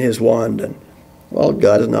hitting his wand. And, well,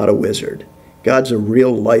 God is not a wizard. God's a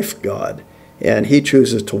real life God, and He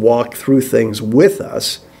chooses to walk through things with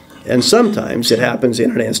us, and sometimes it happens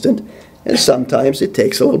in an instant, and sometimes it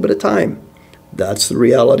takes a little bit of time. That's the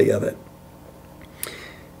reality of it.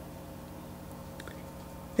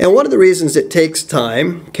 And one of the reasons it takes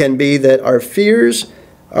time can be that our fears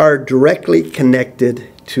are directly connected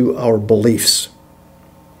to our beliefs.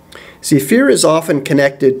 See, fear is often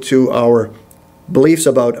connected to our beliefs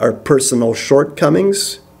about our personal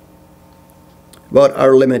shortcomings, about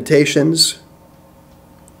our limitations.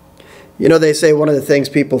 You know, they say one of the things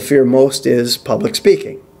people fear most is public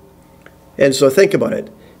speaking. And so think about it.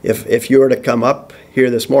 If you were to come up here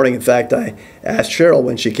this morning, in fact, I asked Cheryl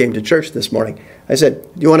when she came to church this morning, I said,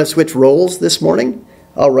 do you want to switch roles this morning?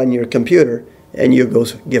 I'll run your computer and you go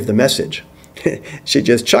give the message. She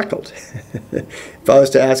just chuckled. If I was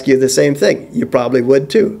to ask you the same thing, you probably would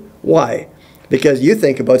too. Why? Because you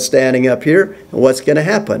think about standing up here and what's going to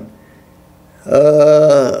happen.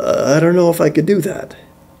 I don't know if I could do that.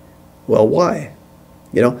 Well, why?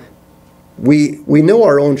 You know, we know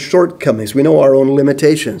our own shortcomings. We know our own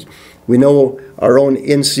limitations. We know our own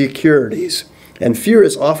insecurities. And fear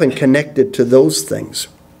is often connected to those things,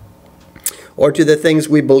 or to the things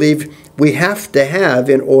we believe we have to have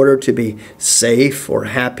in order to be safe or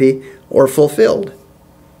happy or fulfilled.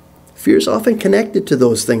 Fear is often connected to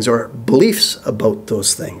those things, or beliefs about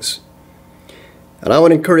those things. And I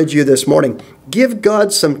want to encourage you this morning, give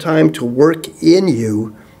God some time to work in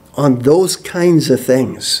you on those kinds of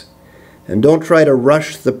things. And don't try to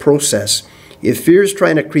rush the process. If fear is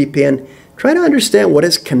trying to creep in, try to understand what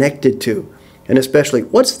it's connected to. And especially,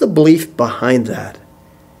 what's the belief behind that?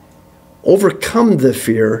 Overcome the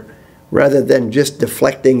fear rather than just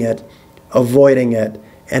deflecting it, avoiding it,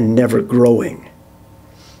 and never growing.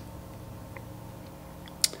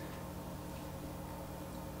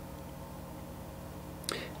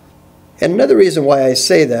 And another reason why I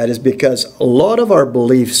say that is because a lot of our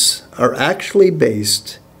beliefs are actually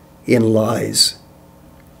based in lies.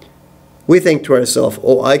 We think to ourselves,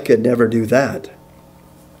 oh, I could never do that.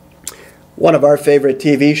 One of our favorite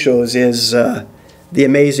TV shows is The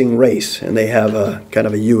Amazing Race, and they have a kind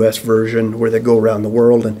of a U.S. version where they go around the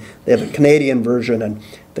world, and they have a Canadian version, and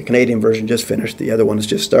the Canadian version just finished, the other one is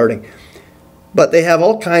just starting. But they have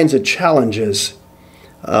all kinds of challenges,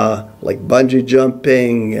 like bungee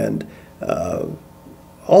jumping and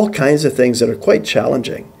all kinds of things that are quite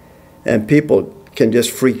challenging. And people can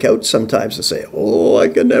just freak out sometimes and say, oh, I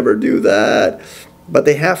could never do that. But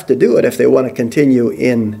they have to do it if they want to continue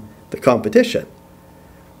in the competition.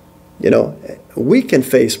 You know, we can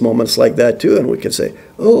face moments like that too, and we can say,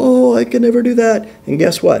 oh, I could never do that. And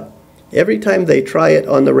guess what? Every time they try it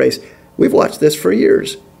on the race, we've watched this for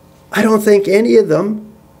years. I don't think any of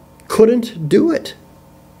them couldn't do it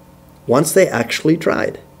once they actually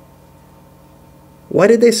tried. Why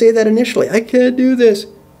did they say that initially? I can't do this.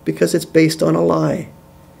 Because it's based on a lie.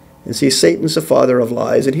 And see, Satan's the father of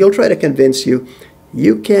lies, and he'll try to convince you,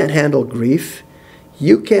 you can't handle grief,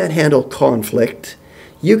 you can't handle conflict,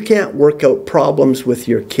 you can't work out problems with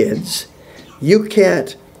your kids, you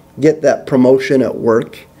can't get that promotion at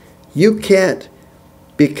work, you can't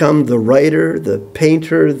become the writer, the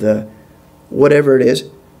painter, the whatever it is.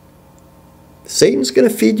 Satan's going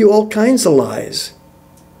to feed you all kinds of lies.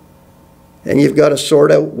 And you've got to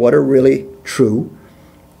sort out what are really true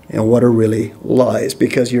and what are really lies,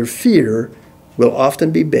 because your fear will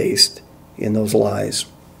often be based in those lies.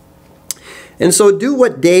 And so do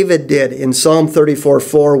what David did. In Psalm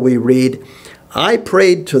 34:4 we read, I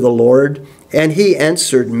prayed to the Lord, and he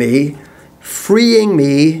answered me, freeing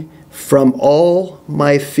me from all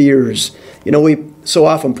my fears. You know, we so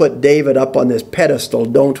often put David up on this pedestal,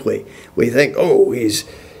 don't we? We think, oh,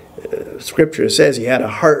 Scripture says he had a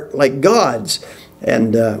heart like God's.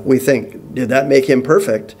 And we think, did that make him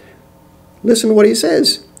perfect? Listen to what he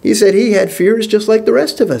says. He said he had fears just like the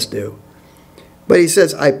rest of us do. But he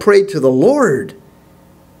says, I prayed to the Lord,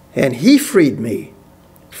 and he freed me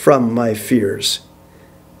from my fears.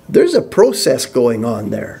 There's a process going on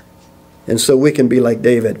there. And so we can be like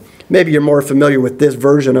David. Maybe you're more familiar with this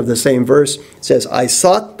version of the same verse. It says, I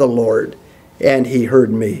sought the Lord, and he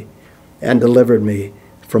heard me and delivered me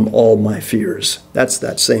from all my fears. That's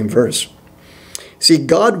that same verse. See,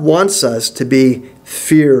 God wants us to be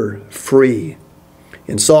fear-free.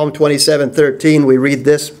 In Psalm 27:13, we read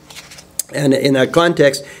this, and in that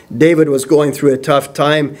context, David was going through a tough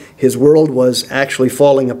time. His world was actually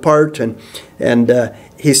falling apart, and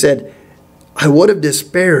he said, I would have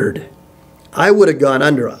despaired. I would have gone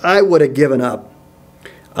under. I would have given up.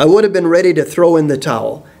 I would have been ready to throw in the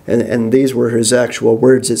towel. And these were his actual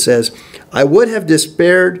words. It says, I would have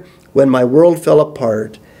despaired when my world fell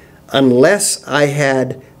apart unless I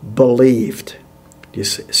had believed. Do you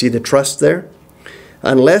see the trust there?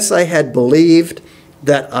 Unless I had believed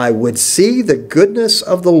that I would see the goodness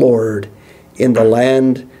of the Lord in the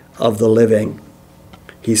land of the living.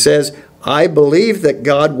 He says, I believed that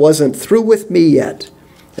God wasn't through with me yet.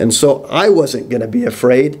 And so I wasn't going to be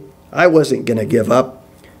afraid. I wasn't going to give up.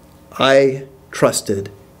 I trusted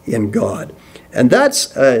in God. And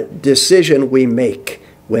that's a decision we make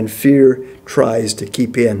when fear tries to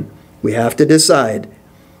keep in. We have to decide.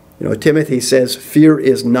 You know, Timothy says fear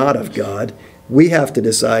is not of God. We have to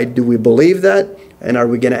decide, do we believe that? And are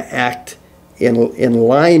we going to act in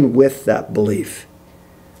line with that belief?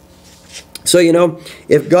 So, you know,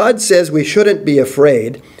 if God says we shouldn't be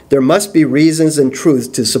afraid, there must be reasons and truths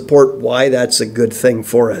to support why that's a good thing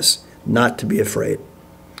for us, not to be afraid.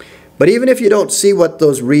 But even if you don't see what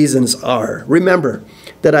those reasons are, remember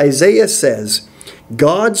that Isaiah says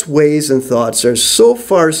God's ways and thoughts are so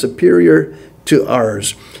far superior to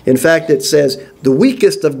ours. In fact, it says the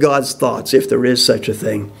weakest of God's thoughts, if there is such a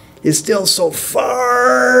thing, is still so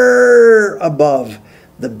far above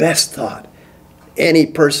the best thought any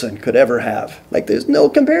person could ever have. Like there's no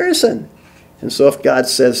comparison. And so if God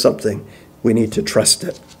says something, we need to trust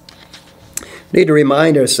it. We need to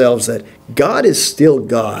remind ourselves that God is still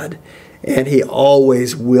God, and he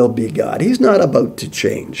always will be God. He's not about to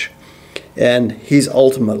change, and he's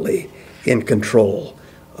ultimately in control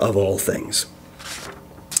of all things.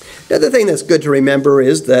 The other thing that's good to remember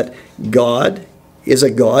is that God is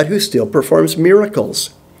a God who still performs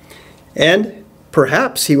miracles. And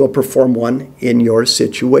perhaps he will perform one in your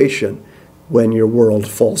situation when your world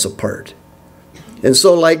falls apart. And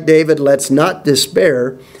so, like David, let's not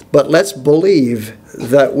despair, but let's believe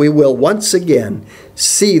that we will once again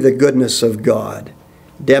see the goodness of God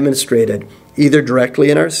demonstrated either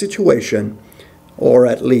directly in our situation or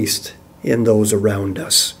at least in those around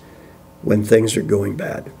us when things are going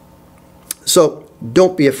bad. So,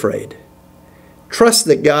 don't be afraid. Trust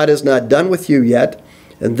that God is not done with you yet,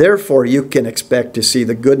 and therefore you can expect to see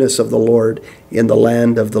the goodness of the Lord in the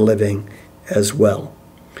land of the living as well.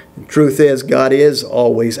 The truth is, God is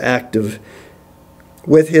always active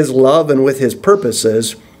with his love and with his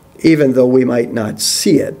purposes, even though we might not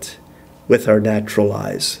see it with our natural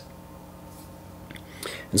eyes.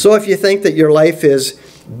 And so if you think that your life is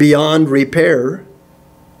beyond repair,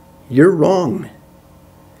 you're wrong.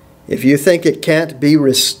 If you think it can't be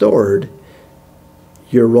restored,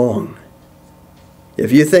 you're wrong.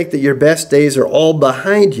 If you think that your best days are all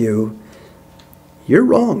behind you, you're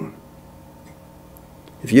wrong.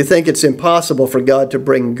 If you think it's impossible for God to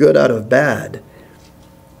bring good out of bad,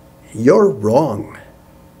 you're wrong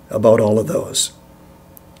about all of those.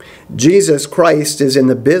 Jesus Christ is in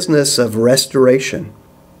the business of restoration,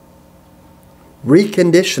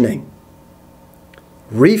 reconditioning,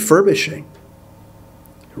 refurbishing,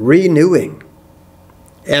 renewing,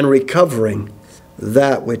 and recovering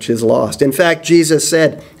that which is lost. In fact, Jesus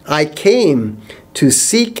said, I came to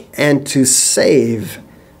seek and to save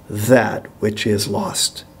that which is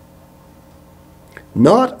lost.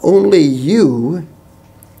 Not only you,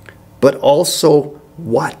 but also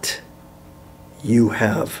what you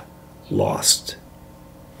have lost.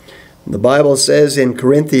 The Bible says in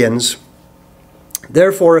Corinthians,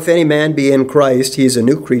 therefore, if any man be in Christ, he is a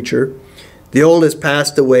new creature. The old is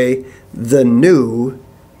passed away, the new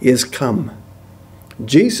is come.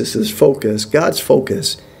 Jesus' focus, God's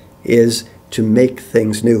focus, is to make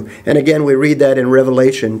things new. And again, we read that in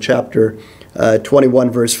Revelation chapter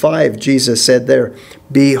 21, verse 5. Jesus said there,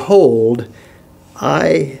 "Behold,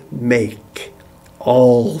 I make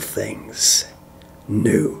all things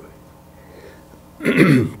new."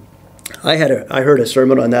 I heard a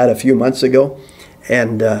sermon on that a few months ago,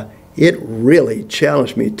 and it really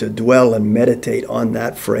challenged me to dwell and meditate on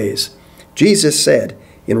that phrase. Jesus said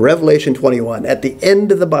in Revelation 21, at the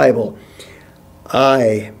end of the Bible,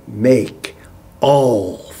 "I make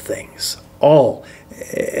all things." All.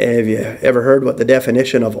 Have you ever heard what the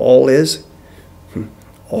definition of all is?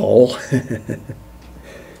 All.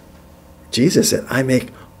 Jesus said, "I make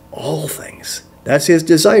all things." That's his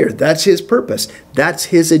desire. That's his purpose. That's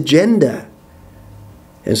his agenda.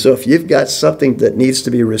 And so if you've got something that needs to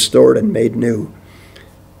be restored and made new,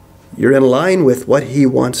 you're in line with what he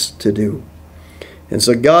wants to do. And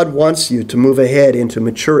so God wants you to move ahead into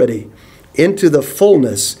maturity, into the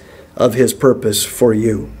fullness of his purpose for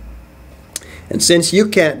you. And since you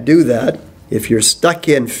can't do that, if you're stuck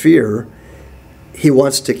in fear, he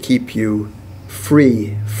wants to keep you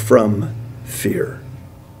free from fear.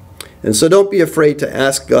 And so don't be afraid to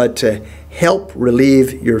ask God to help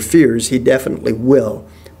relieve your fears. He definitely will,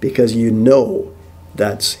 because you know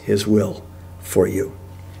that's his will for you.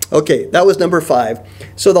 Okay, that was number 5.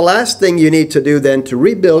 So the last thing you need to do then to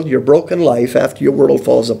rebuild your broken life after your world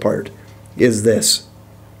falls apart is this.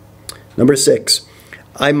 Number 6,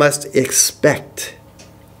 I must expect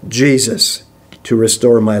Jesus to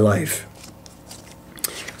restore my life.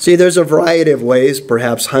 See, there's a variety of ways,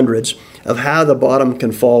 perhaps hundreds, of how the bottom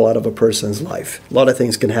can fall out of a person's life. A lot of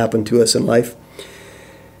things can happen to us in life.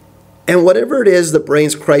 And whatever it is that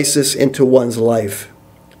brings crisis into one's life,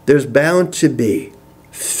 there's bound to be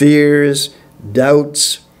fears,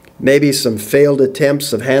 doubts, maybe some failed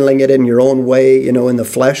attempts of handling it in your own way, in the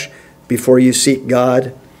flesh, before you seek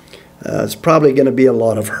God. It's probably going to be a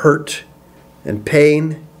lot of hurt and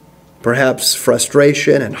pain, perhaps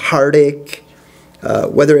frustration and heartache,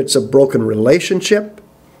 whether it's a broken relationship,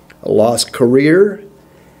 a lost career,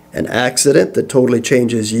 an accident that totally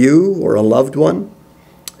changes you or a loved one,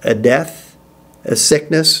 a death, a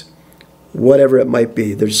sickness, whatever it might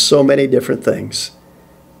be. There's so many different things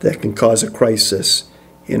that can cause a crisis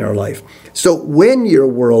in our life. So when your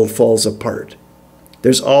world falls apart,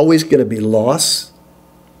 there's always going to be loss,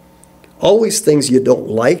 always things you don't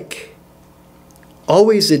like,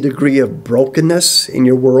 always a degree of brokenness in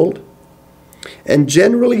your world, and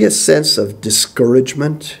generally a sense of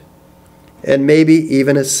discouragement, and maybe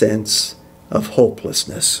even a sense of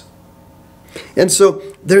hopelessness. And so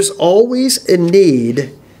there's always a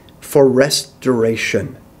need for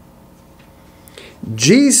restoration.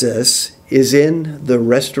 Jesus is in the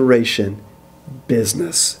restoration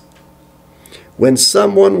business. When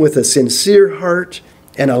someone with a sincere heart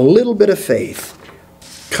and a little bit of faith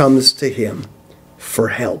comes to him for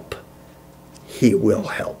help, he will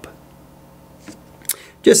help.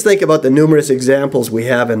 Just think about the numerous examples we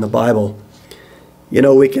have in the Bible.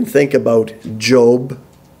 We can think about Job,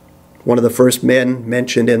 one of the first men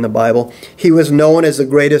mentioned in the Bible. He was known as the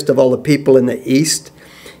greatest of all the people in the East.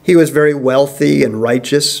 He was very wealthy and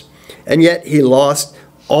righteous, and yet he lost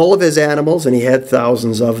all of his animals, and he had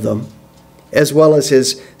thousands of them, as well as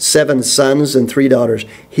his 7 sons and 3 daughters.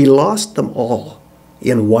 He lost them all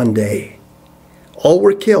in one day. All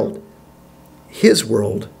were killed. His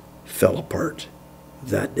world fell apart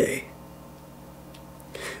that day.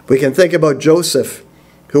 We can think about Joseph,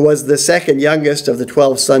 who was the second youngest of the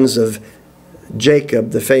 12 sons of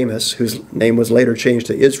Jacob, the famous, whose name was later changed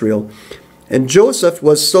to Israel. And Joseph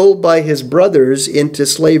was sold by his brothers into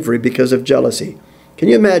slavery because of jealousy. Can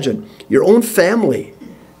you imagine your own family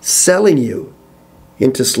selling you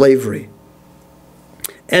into slavery?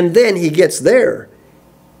 And then he gets there,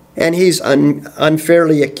 and he's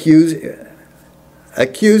unfairly accused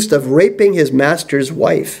of raping his master's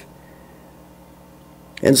wife.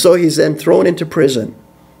 And so he's then thrown into prison,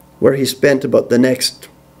 where he spent about the next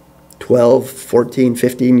 12, 14,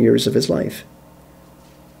 15 years of his life.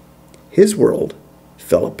 His world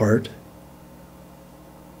fell apart.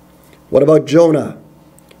 What about Jonah,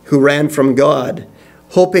 who ran from God,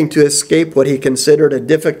 hoping to escape what he considered a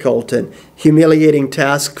difficult and humiliating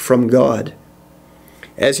task from God?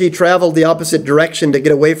 As he traveled the opposite direction to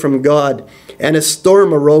get away from God, and a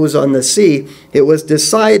storm arose on the sea, it was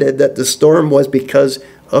decided that the storm was because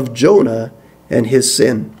of Jonah and his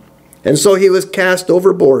sin. And so he was cast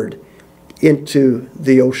overboard into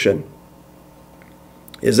the ocean.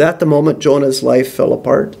 Is that the moment Jonah's life fell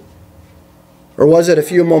apart? Or was it a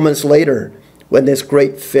few moments later when this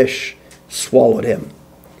great fish swallowed him,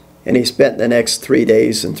 and he spent the next 3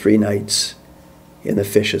 days and 3 nights in the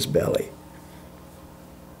fish's belly?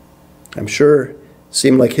 I'm sure it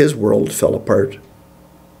seemed like his world fell apart.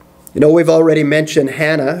 You know, we've already mentioned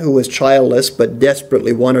Hannah, who was childless but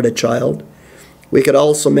desperately wanted a child. We could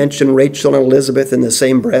also mention Rachel and Elizabeth in the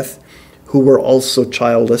same breath, who were also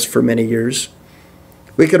childless for many years.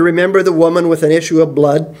 We could remember the woman with an issue of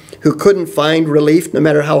blood who couldn't find relief no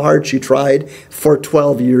matter how hard she tried for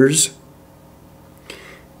 12 years.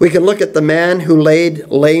 We can look at the man who laid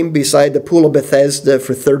lame beside the pool of Bethesda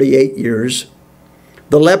for 38 years.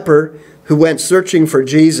 The leper who went searching for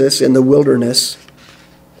Jesus in the wilderness.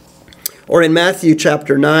 Or in Matthew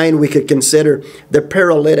chapter 9, we could consider the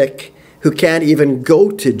paralytic who can't even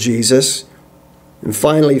go to Jesus. And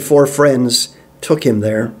finally, 4 friends took him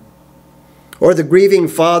there. Or the grieving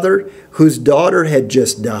father whose daughter had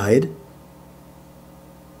just died.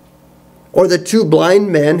 Or the 2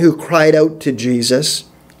 blind men who cried out to Jesus,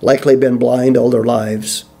 likely been blind all their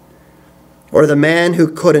lives. Or the man who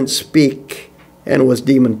couldn't speak and was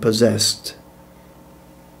demon-possessed.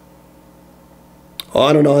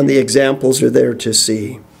 On and on the examples are there to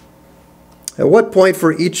see. At what point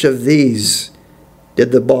for each of these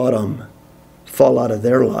did the bottom fall out of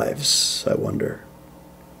their lives, I wonder?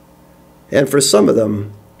 And for some of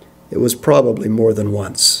them, it was probably more than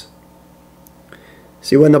once.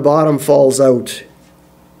 See, when the bottom falls out,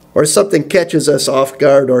 or something catches us off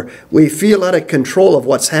guard, or we feel out of control of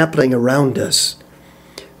what's happening around us,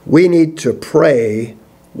 we need to pray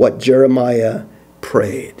what Jeremiah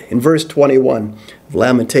prayed. In verse 21 of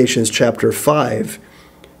Lamentations chapter 5,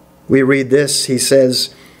 we read this. He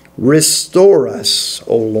says, "Restore us,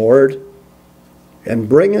 O Lord, and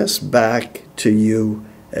bring us back to you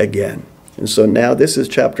again." And so now this is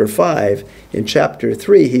chapter 5. In chapter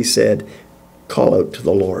 3, he said, call out to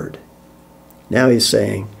the Lord. Now he's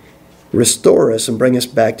saying, restore us and bring us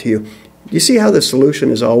back to you. Do you see how the solution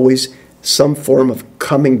is always some form of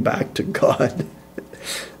coming back to God?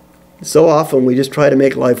 So often we just try to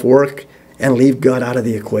make life work and leave God out of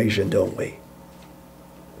the equation, don't we?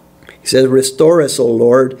 He says, restore us, O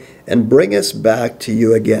Lord, and bring us back to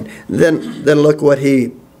you again. Then look what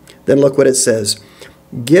it says.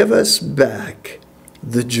 Give us back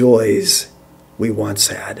the joys we once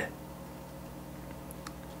had.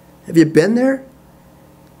 Have you been there?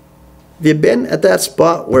 Have you been at that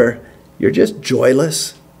spot where you're just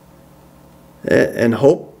joyless and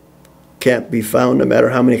hope can't be found no matter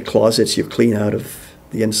how many closets you clean out of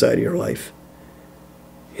the inside of your life?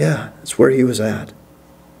 Yeah, that's where he was at.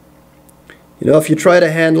 You know, if you try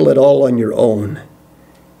to handle it all on your own,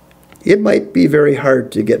 it might be very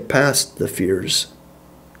hard to get past the fears,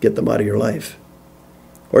 get them out of your life,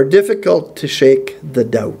 or difficult to shake the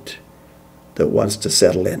doubt that wants to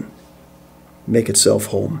settle in, make itself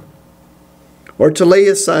home, or to lay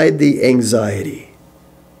aside the anxiety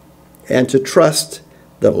and to trust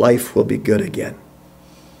that life will be good again.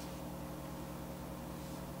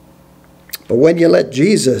 But when you let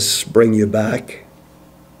Jesus bring you back,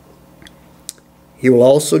 he will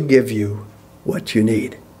also give you what you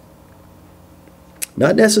need.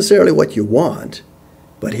 Not necessarily what you want,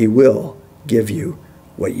 but he will give you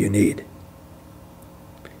what you need.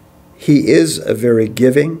 He is a very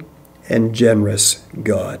giving and generous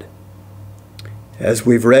God. As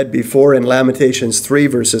we've read before in Lamentations 3,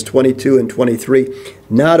 verses 22 and 23,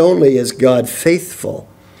 not only is God faithful,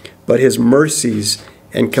 but his mercies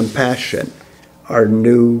and compassion are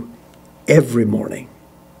new every morning.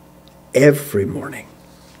 Every morning.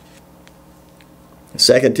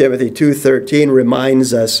 2 Timothy 2:13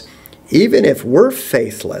 reminds us, even if we're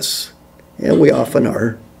faithless, and we often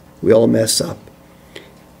are, we all mess up,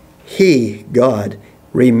 he, God,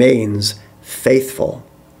 remains faithful.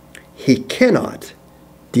 He cannot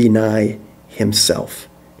deny himself.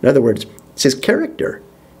 In other words, it's his character.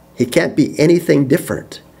 He can't be anything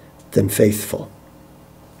different than faithful.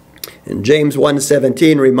 And James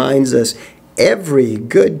 1:17 reminds us, every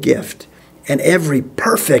good gift and every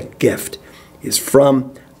perfect gift is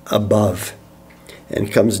from above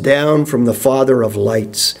and comes down from the Father of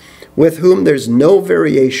lights, with whom there's no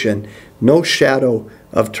variation, no shadow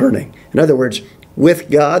of turning. In other words,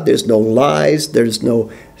 with God, there's no lies, there's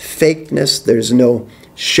no fakeness, there's no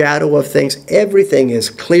shadow of things. Everything is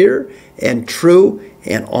clear and true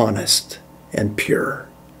and honest and pure.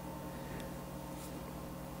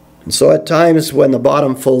 And so at times when the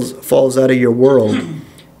bottom falls out of your world,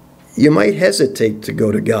 you might hesitate to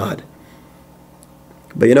go to God.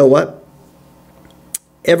 But you know what?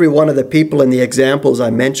 Every one of the people in the examples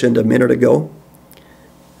I mentioned a minute ago,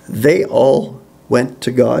 they all went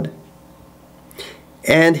to God.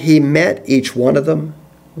 And he met each one of them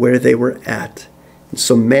where they were at in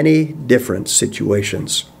so many different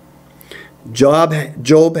situations. Job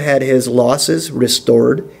had his losses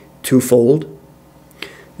restored twofold.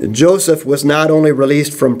 Joseph was not only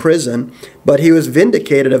released from prison, but he was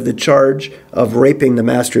vindicated of the charge of raping the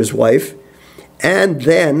master's wife, and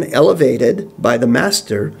then elevated by the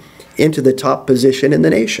master into the top position in the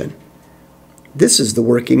nation. This is the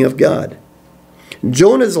working of God.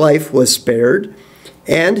 Jonah's life was spared,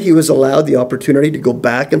 and he was allowed the opportunity to go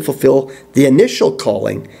back and fulfill the initial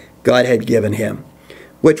calling God had given him,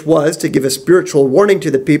 which was to give a spiritual warning to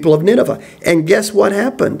the people of Nineveh. And guess what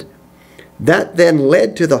happened? That then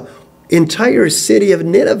led to the entire city of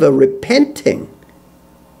Nineveh repenting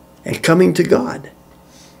and coming to God.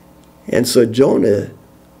 And so Jonah's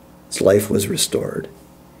life was restored.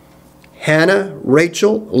 Hannah,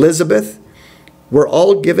 Rachel, Elizabeth were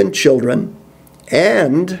all given children,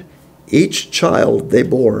 and each child they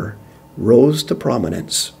bore rose to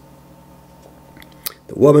prominence.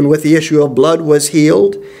 The woman with the issue of blood was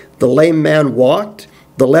healed. The lame man walked.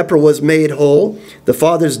 The leper was made whole. The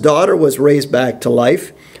father's daughter was raised back to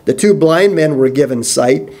life. The two blind men were given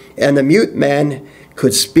sight, and the mute man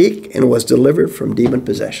could speak and was delivered from demon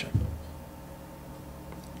possession.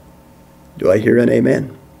 Do I hear an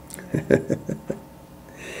amen?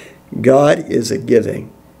 God is a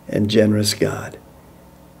giving and generous God.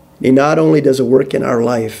 He not only does a work in our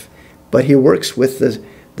life, but he works with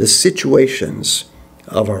the situations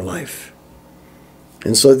of our life.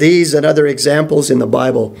 And so these and other examples in the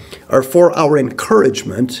Bible are for our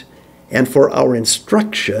encouragement and for our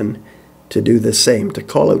instruction to do the same, to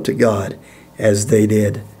call out to God as they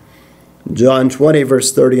did. John 20,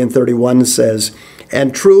 verse 30 and 31 says,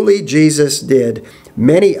 "And truly Jesus did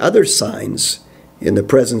many other signs in the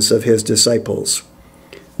presence of his disciples,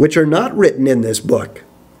 which are not written in this book.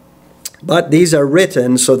 But these are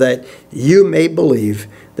written so that you may believe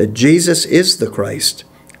that Jesus is the Christ,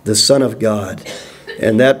 the Son of God,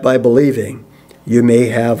 and that by believing you may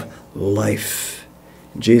have life."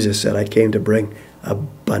 Jesus said, "I came to bring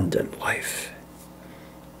abundant life."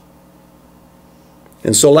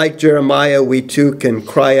 And so like Jeremiah, we too can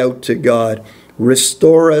cry out to God,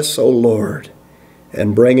 "Restore us, O Lord,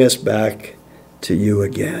 and bring us back to you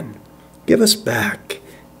again. Give us back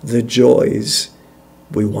the joys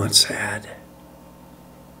we once had."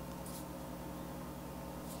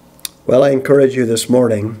 Well, I encourage you this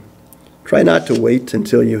morning, try not to wait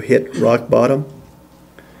until you hit rock bottom.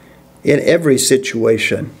 In every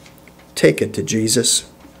situation, take it to Jesus.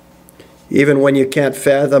 Even when you can't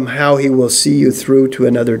fathom how he will see you through to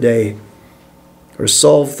another day or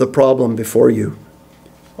solve the problem before you,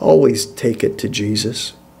 always take it to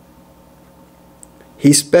Jesus.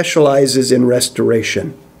 He specializes in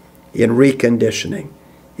restoration, in reconditioning,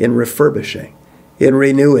 in refurbishing, in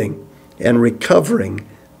renewing, and recovering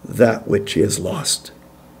that which is lost.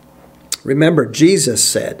 Remember, Jesus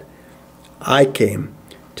said, "I came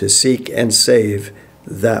to seek and save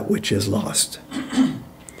that which is lost."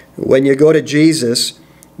 When you go to Jesus,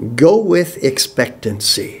 go with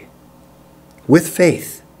expectancy, with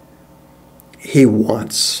faith. He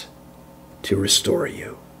wants to restore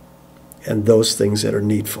you and those things that are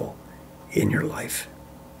needful in your life.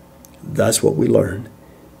 That's what we learn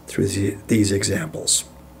through these examples.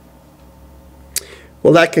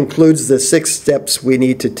 Well, that concludes the 6 steps we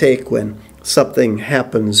need to take when something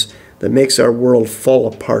happens that makes our world fall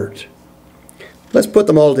apart. Let's put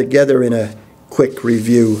them all together in a quick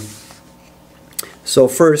review. So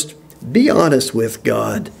first, be honest with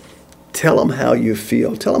God. Tell him how you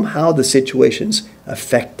feel. Tell him how the situation's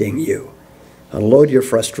affecting you. Unload your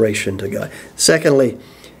frustration to God. Secondly,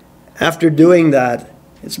 after doing that,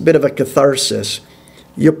 it's a bit of a catharsis.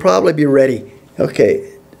 You'll probably be ready.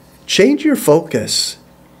 Okay, change your focus.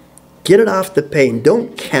 Get it off the pain.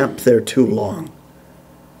 Don't camp there too long.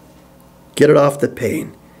 Get it off the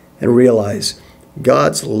pain and realize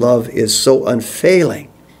God's love is so unfailing.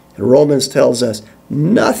 And Romans tells us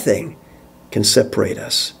nothing can separate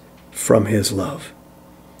us from his love.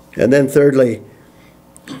 And then thirdly,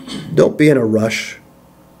 don't be in a rush.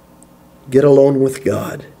 Get alone with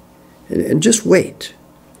God and just wait.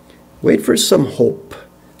 Wait for some hope,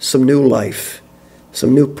 some new life,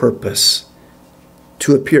 some new purpose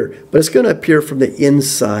to appear. But it's going to appear from the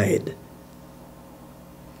inside.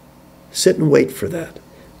 Sit and wait for that.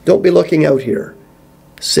 Don't be looking out here.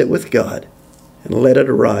 Sit with God and let it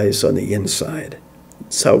arise on the inside.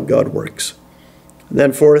 That's how God works. And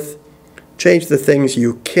then fourth, change the things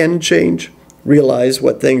you can change. Realize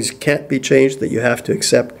what things can't be changed that you have to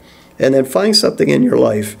accept. And then find something in your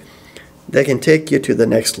life that can take you to the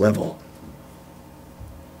next level.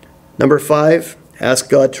 Number 5, ask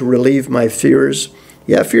God to relieve my fears.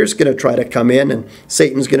 Yeah, fear's going to try to come in and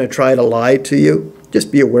Satan's going to try to lie to you.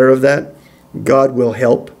 Just be aware of that. God will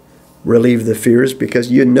help relieve the fears,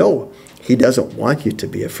 because you know he doesn't want you to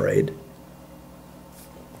be afraid.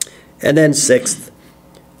 And then sixth,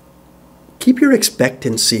 keep your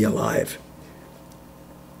expectancy alive.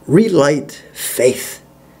 Relight faith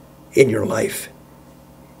in your life.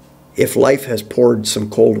 If life has poured some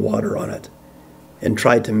cold water on it and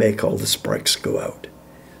tried to make all the sparks go out,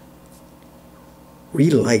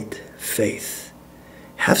 relight faith.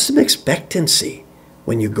 Have some expectancy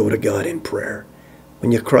when you go to God in prayer,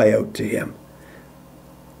 when you cry out to him.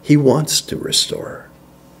 He wants to restore,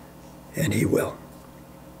 and he will.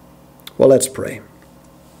 Well, let's pray.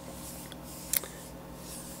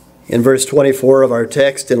 In verse 24 of our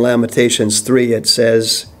text in Lamentations 3, it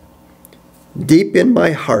says, "Deep in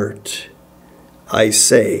my heart I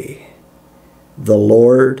say, the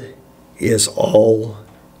Lord is all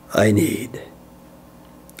I need.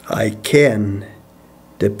 I can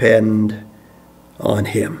depend on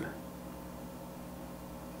him."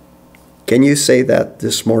 Can you say that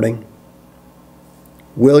this morning?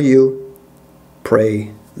 Will you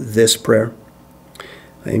pray this prayer?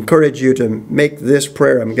 I encourage you to make this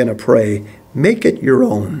prayer I'm going to pray, make it your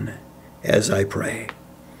own as I pray.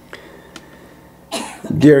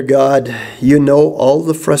 Dear God, you know all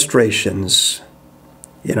the frustrations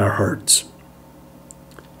in our hearts.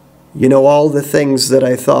 You know all the things that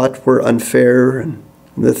I thought were unfair and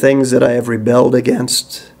the things that I have rebelled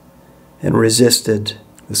against and resisted.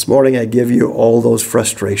 This morning I give you all those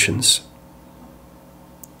frustrations.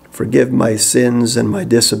 Forgive my sins and my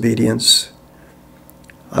disobedience.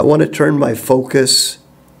 I want to turn my focus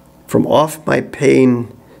from off my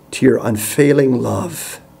pain to your unfailing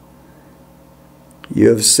love. You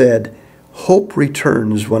have said, hope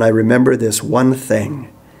returns when I remember this one thing,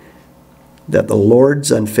 that the Lord's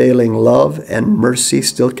unfailing love and mercy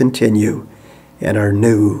still continue and are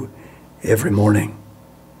new every morning.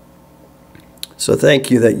 So thank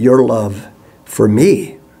you that your love for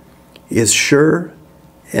me is sure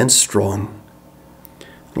and strong.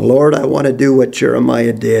 Lord, I want to do what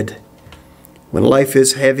Jeremiah did. When life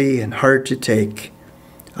is heavy and hard to take,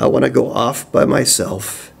 I want to go off by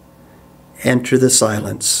myself, enter the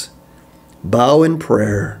silence, bow in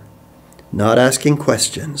prayer, not asking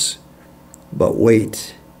questions, but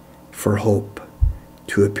wait for hope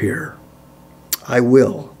to appear. I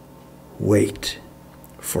will wait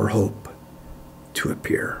for hope to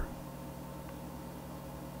appear.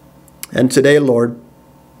 And today, Lord,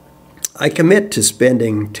 I commit to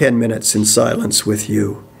spending 10 minutes in silence with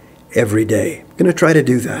you every day. I'm going to try to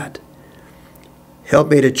do that. Help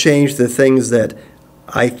me to change the things that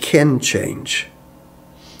I can change,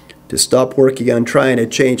 to stop working on trying to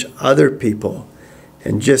change other people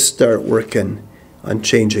and just start working on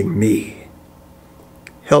changing me.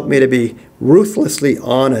 Help me to be ruthlessly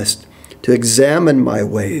honest, to examine my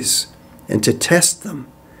ways and to test them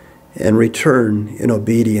and return in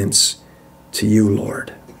obedience to you,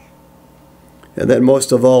 Lord. And then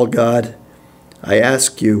most of all, God, I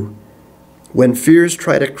ask you, when fears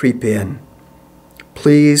try to creep in,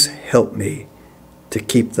 please help me to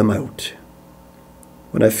keep them out.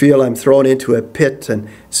 When I feel I'm thrown into a pit and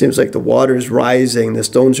it seems like the water's rising, the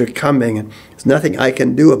stones are coming, and there's nothing I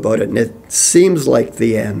can do about it, and it seems like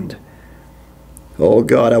the end. Oh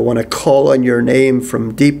God, I want to call on your name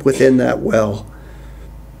from deep within that well.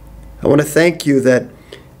 I want to thank you that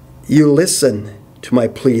you listen to my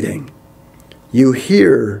pleading. You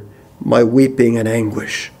hear my weeping and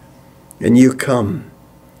anguish, and you come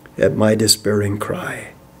at my despairing cry.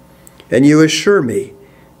 And you assure me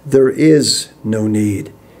there is no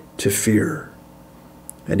need to fear.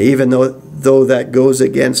 And even though that goes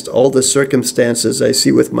against all the circumstances I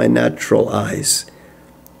see with my natural eyes,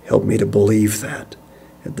 help me to believe that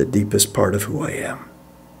at the deepest part of who I am.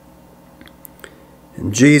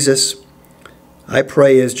 And Jesus, I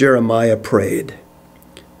pray as Jeremiah prayed,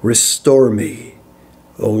 restore me,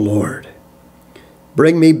 O Lord.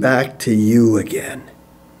 Bring me back to you again,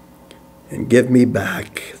 and give me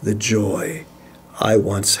back the joy I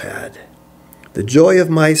once had, the joy of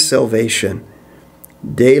my salvation,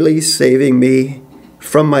 daily saving me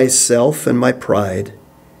from myself and my pride,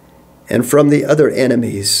 and from the other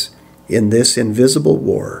enemies in this invisible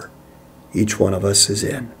war each one of us is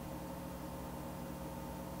in.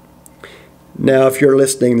 Now, if you're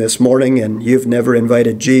listening this morning and you've never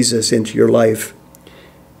invited Jesus into your life,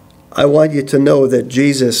 I want you to know that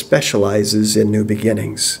Jesus specializes in new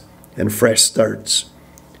beginnings and fresh starts.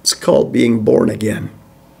 It's called being born again.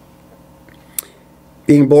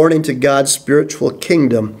 Being born into God's spiritual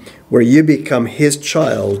kingdom where you become his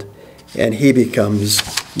child and he becomes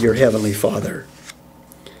your heavenly Father.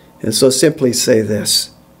 And so simply say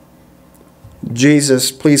this: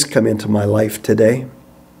 Jesus, please come into my life today.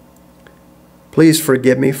 Please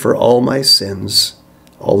forgive me for all my sins,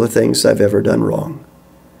 all the things I've ever done wrong.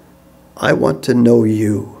 I want to know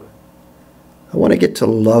you. I want to get to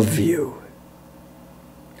love you.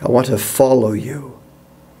 I want to follow you.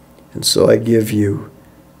 And so I give you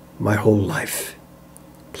my whole life.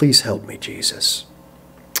 Please help me, Jesus.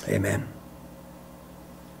 Amen.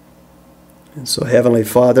 And so, Heavenly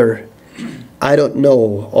Father, I don't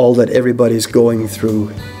know all that everybody's going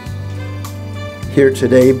through here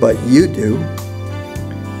today, but you do.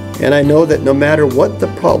 And I know that no matter what the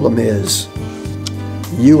problem is,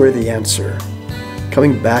 you are the answer.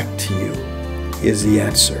 Coming back to you is the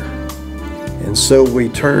answer. And so we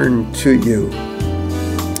turn to you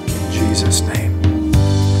in Jesus' name.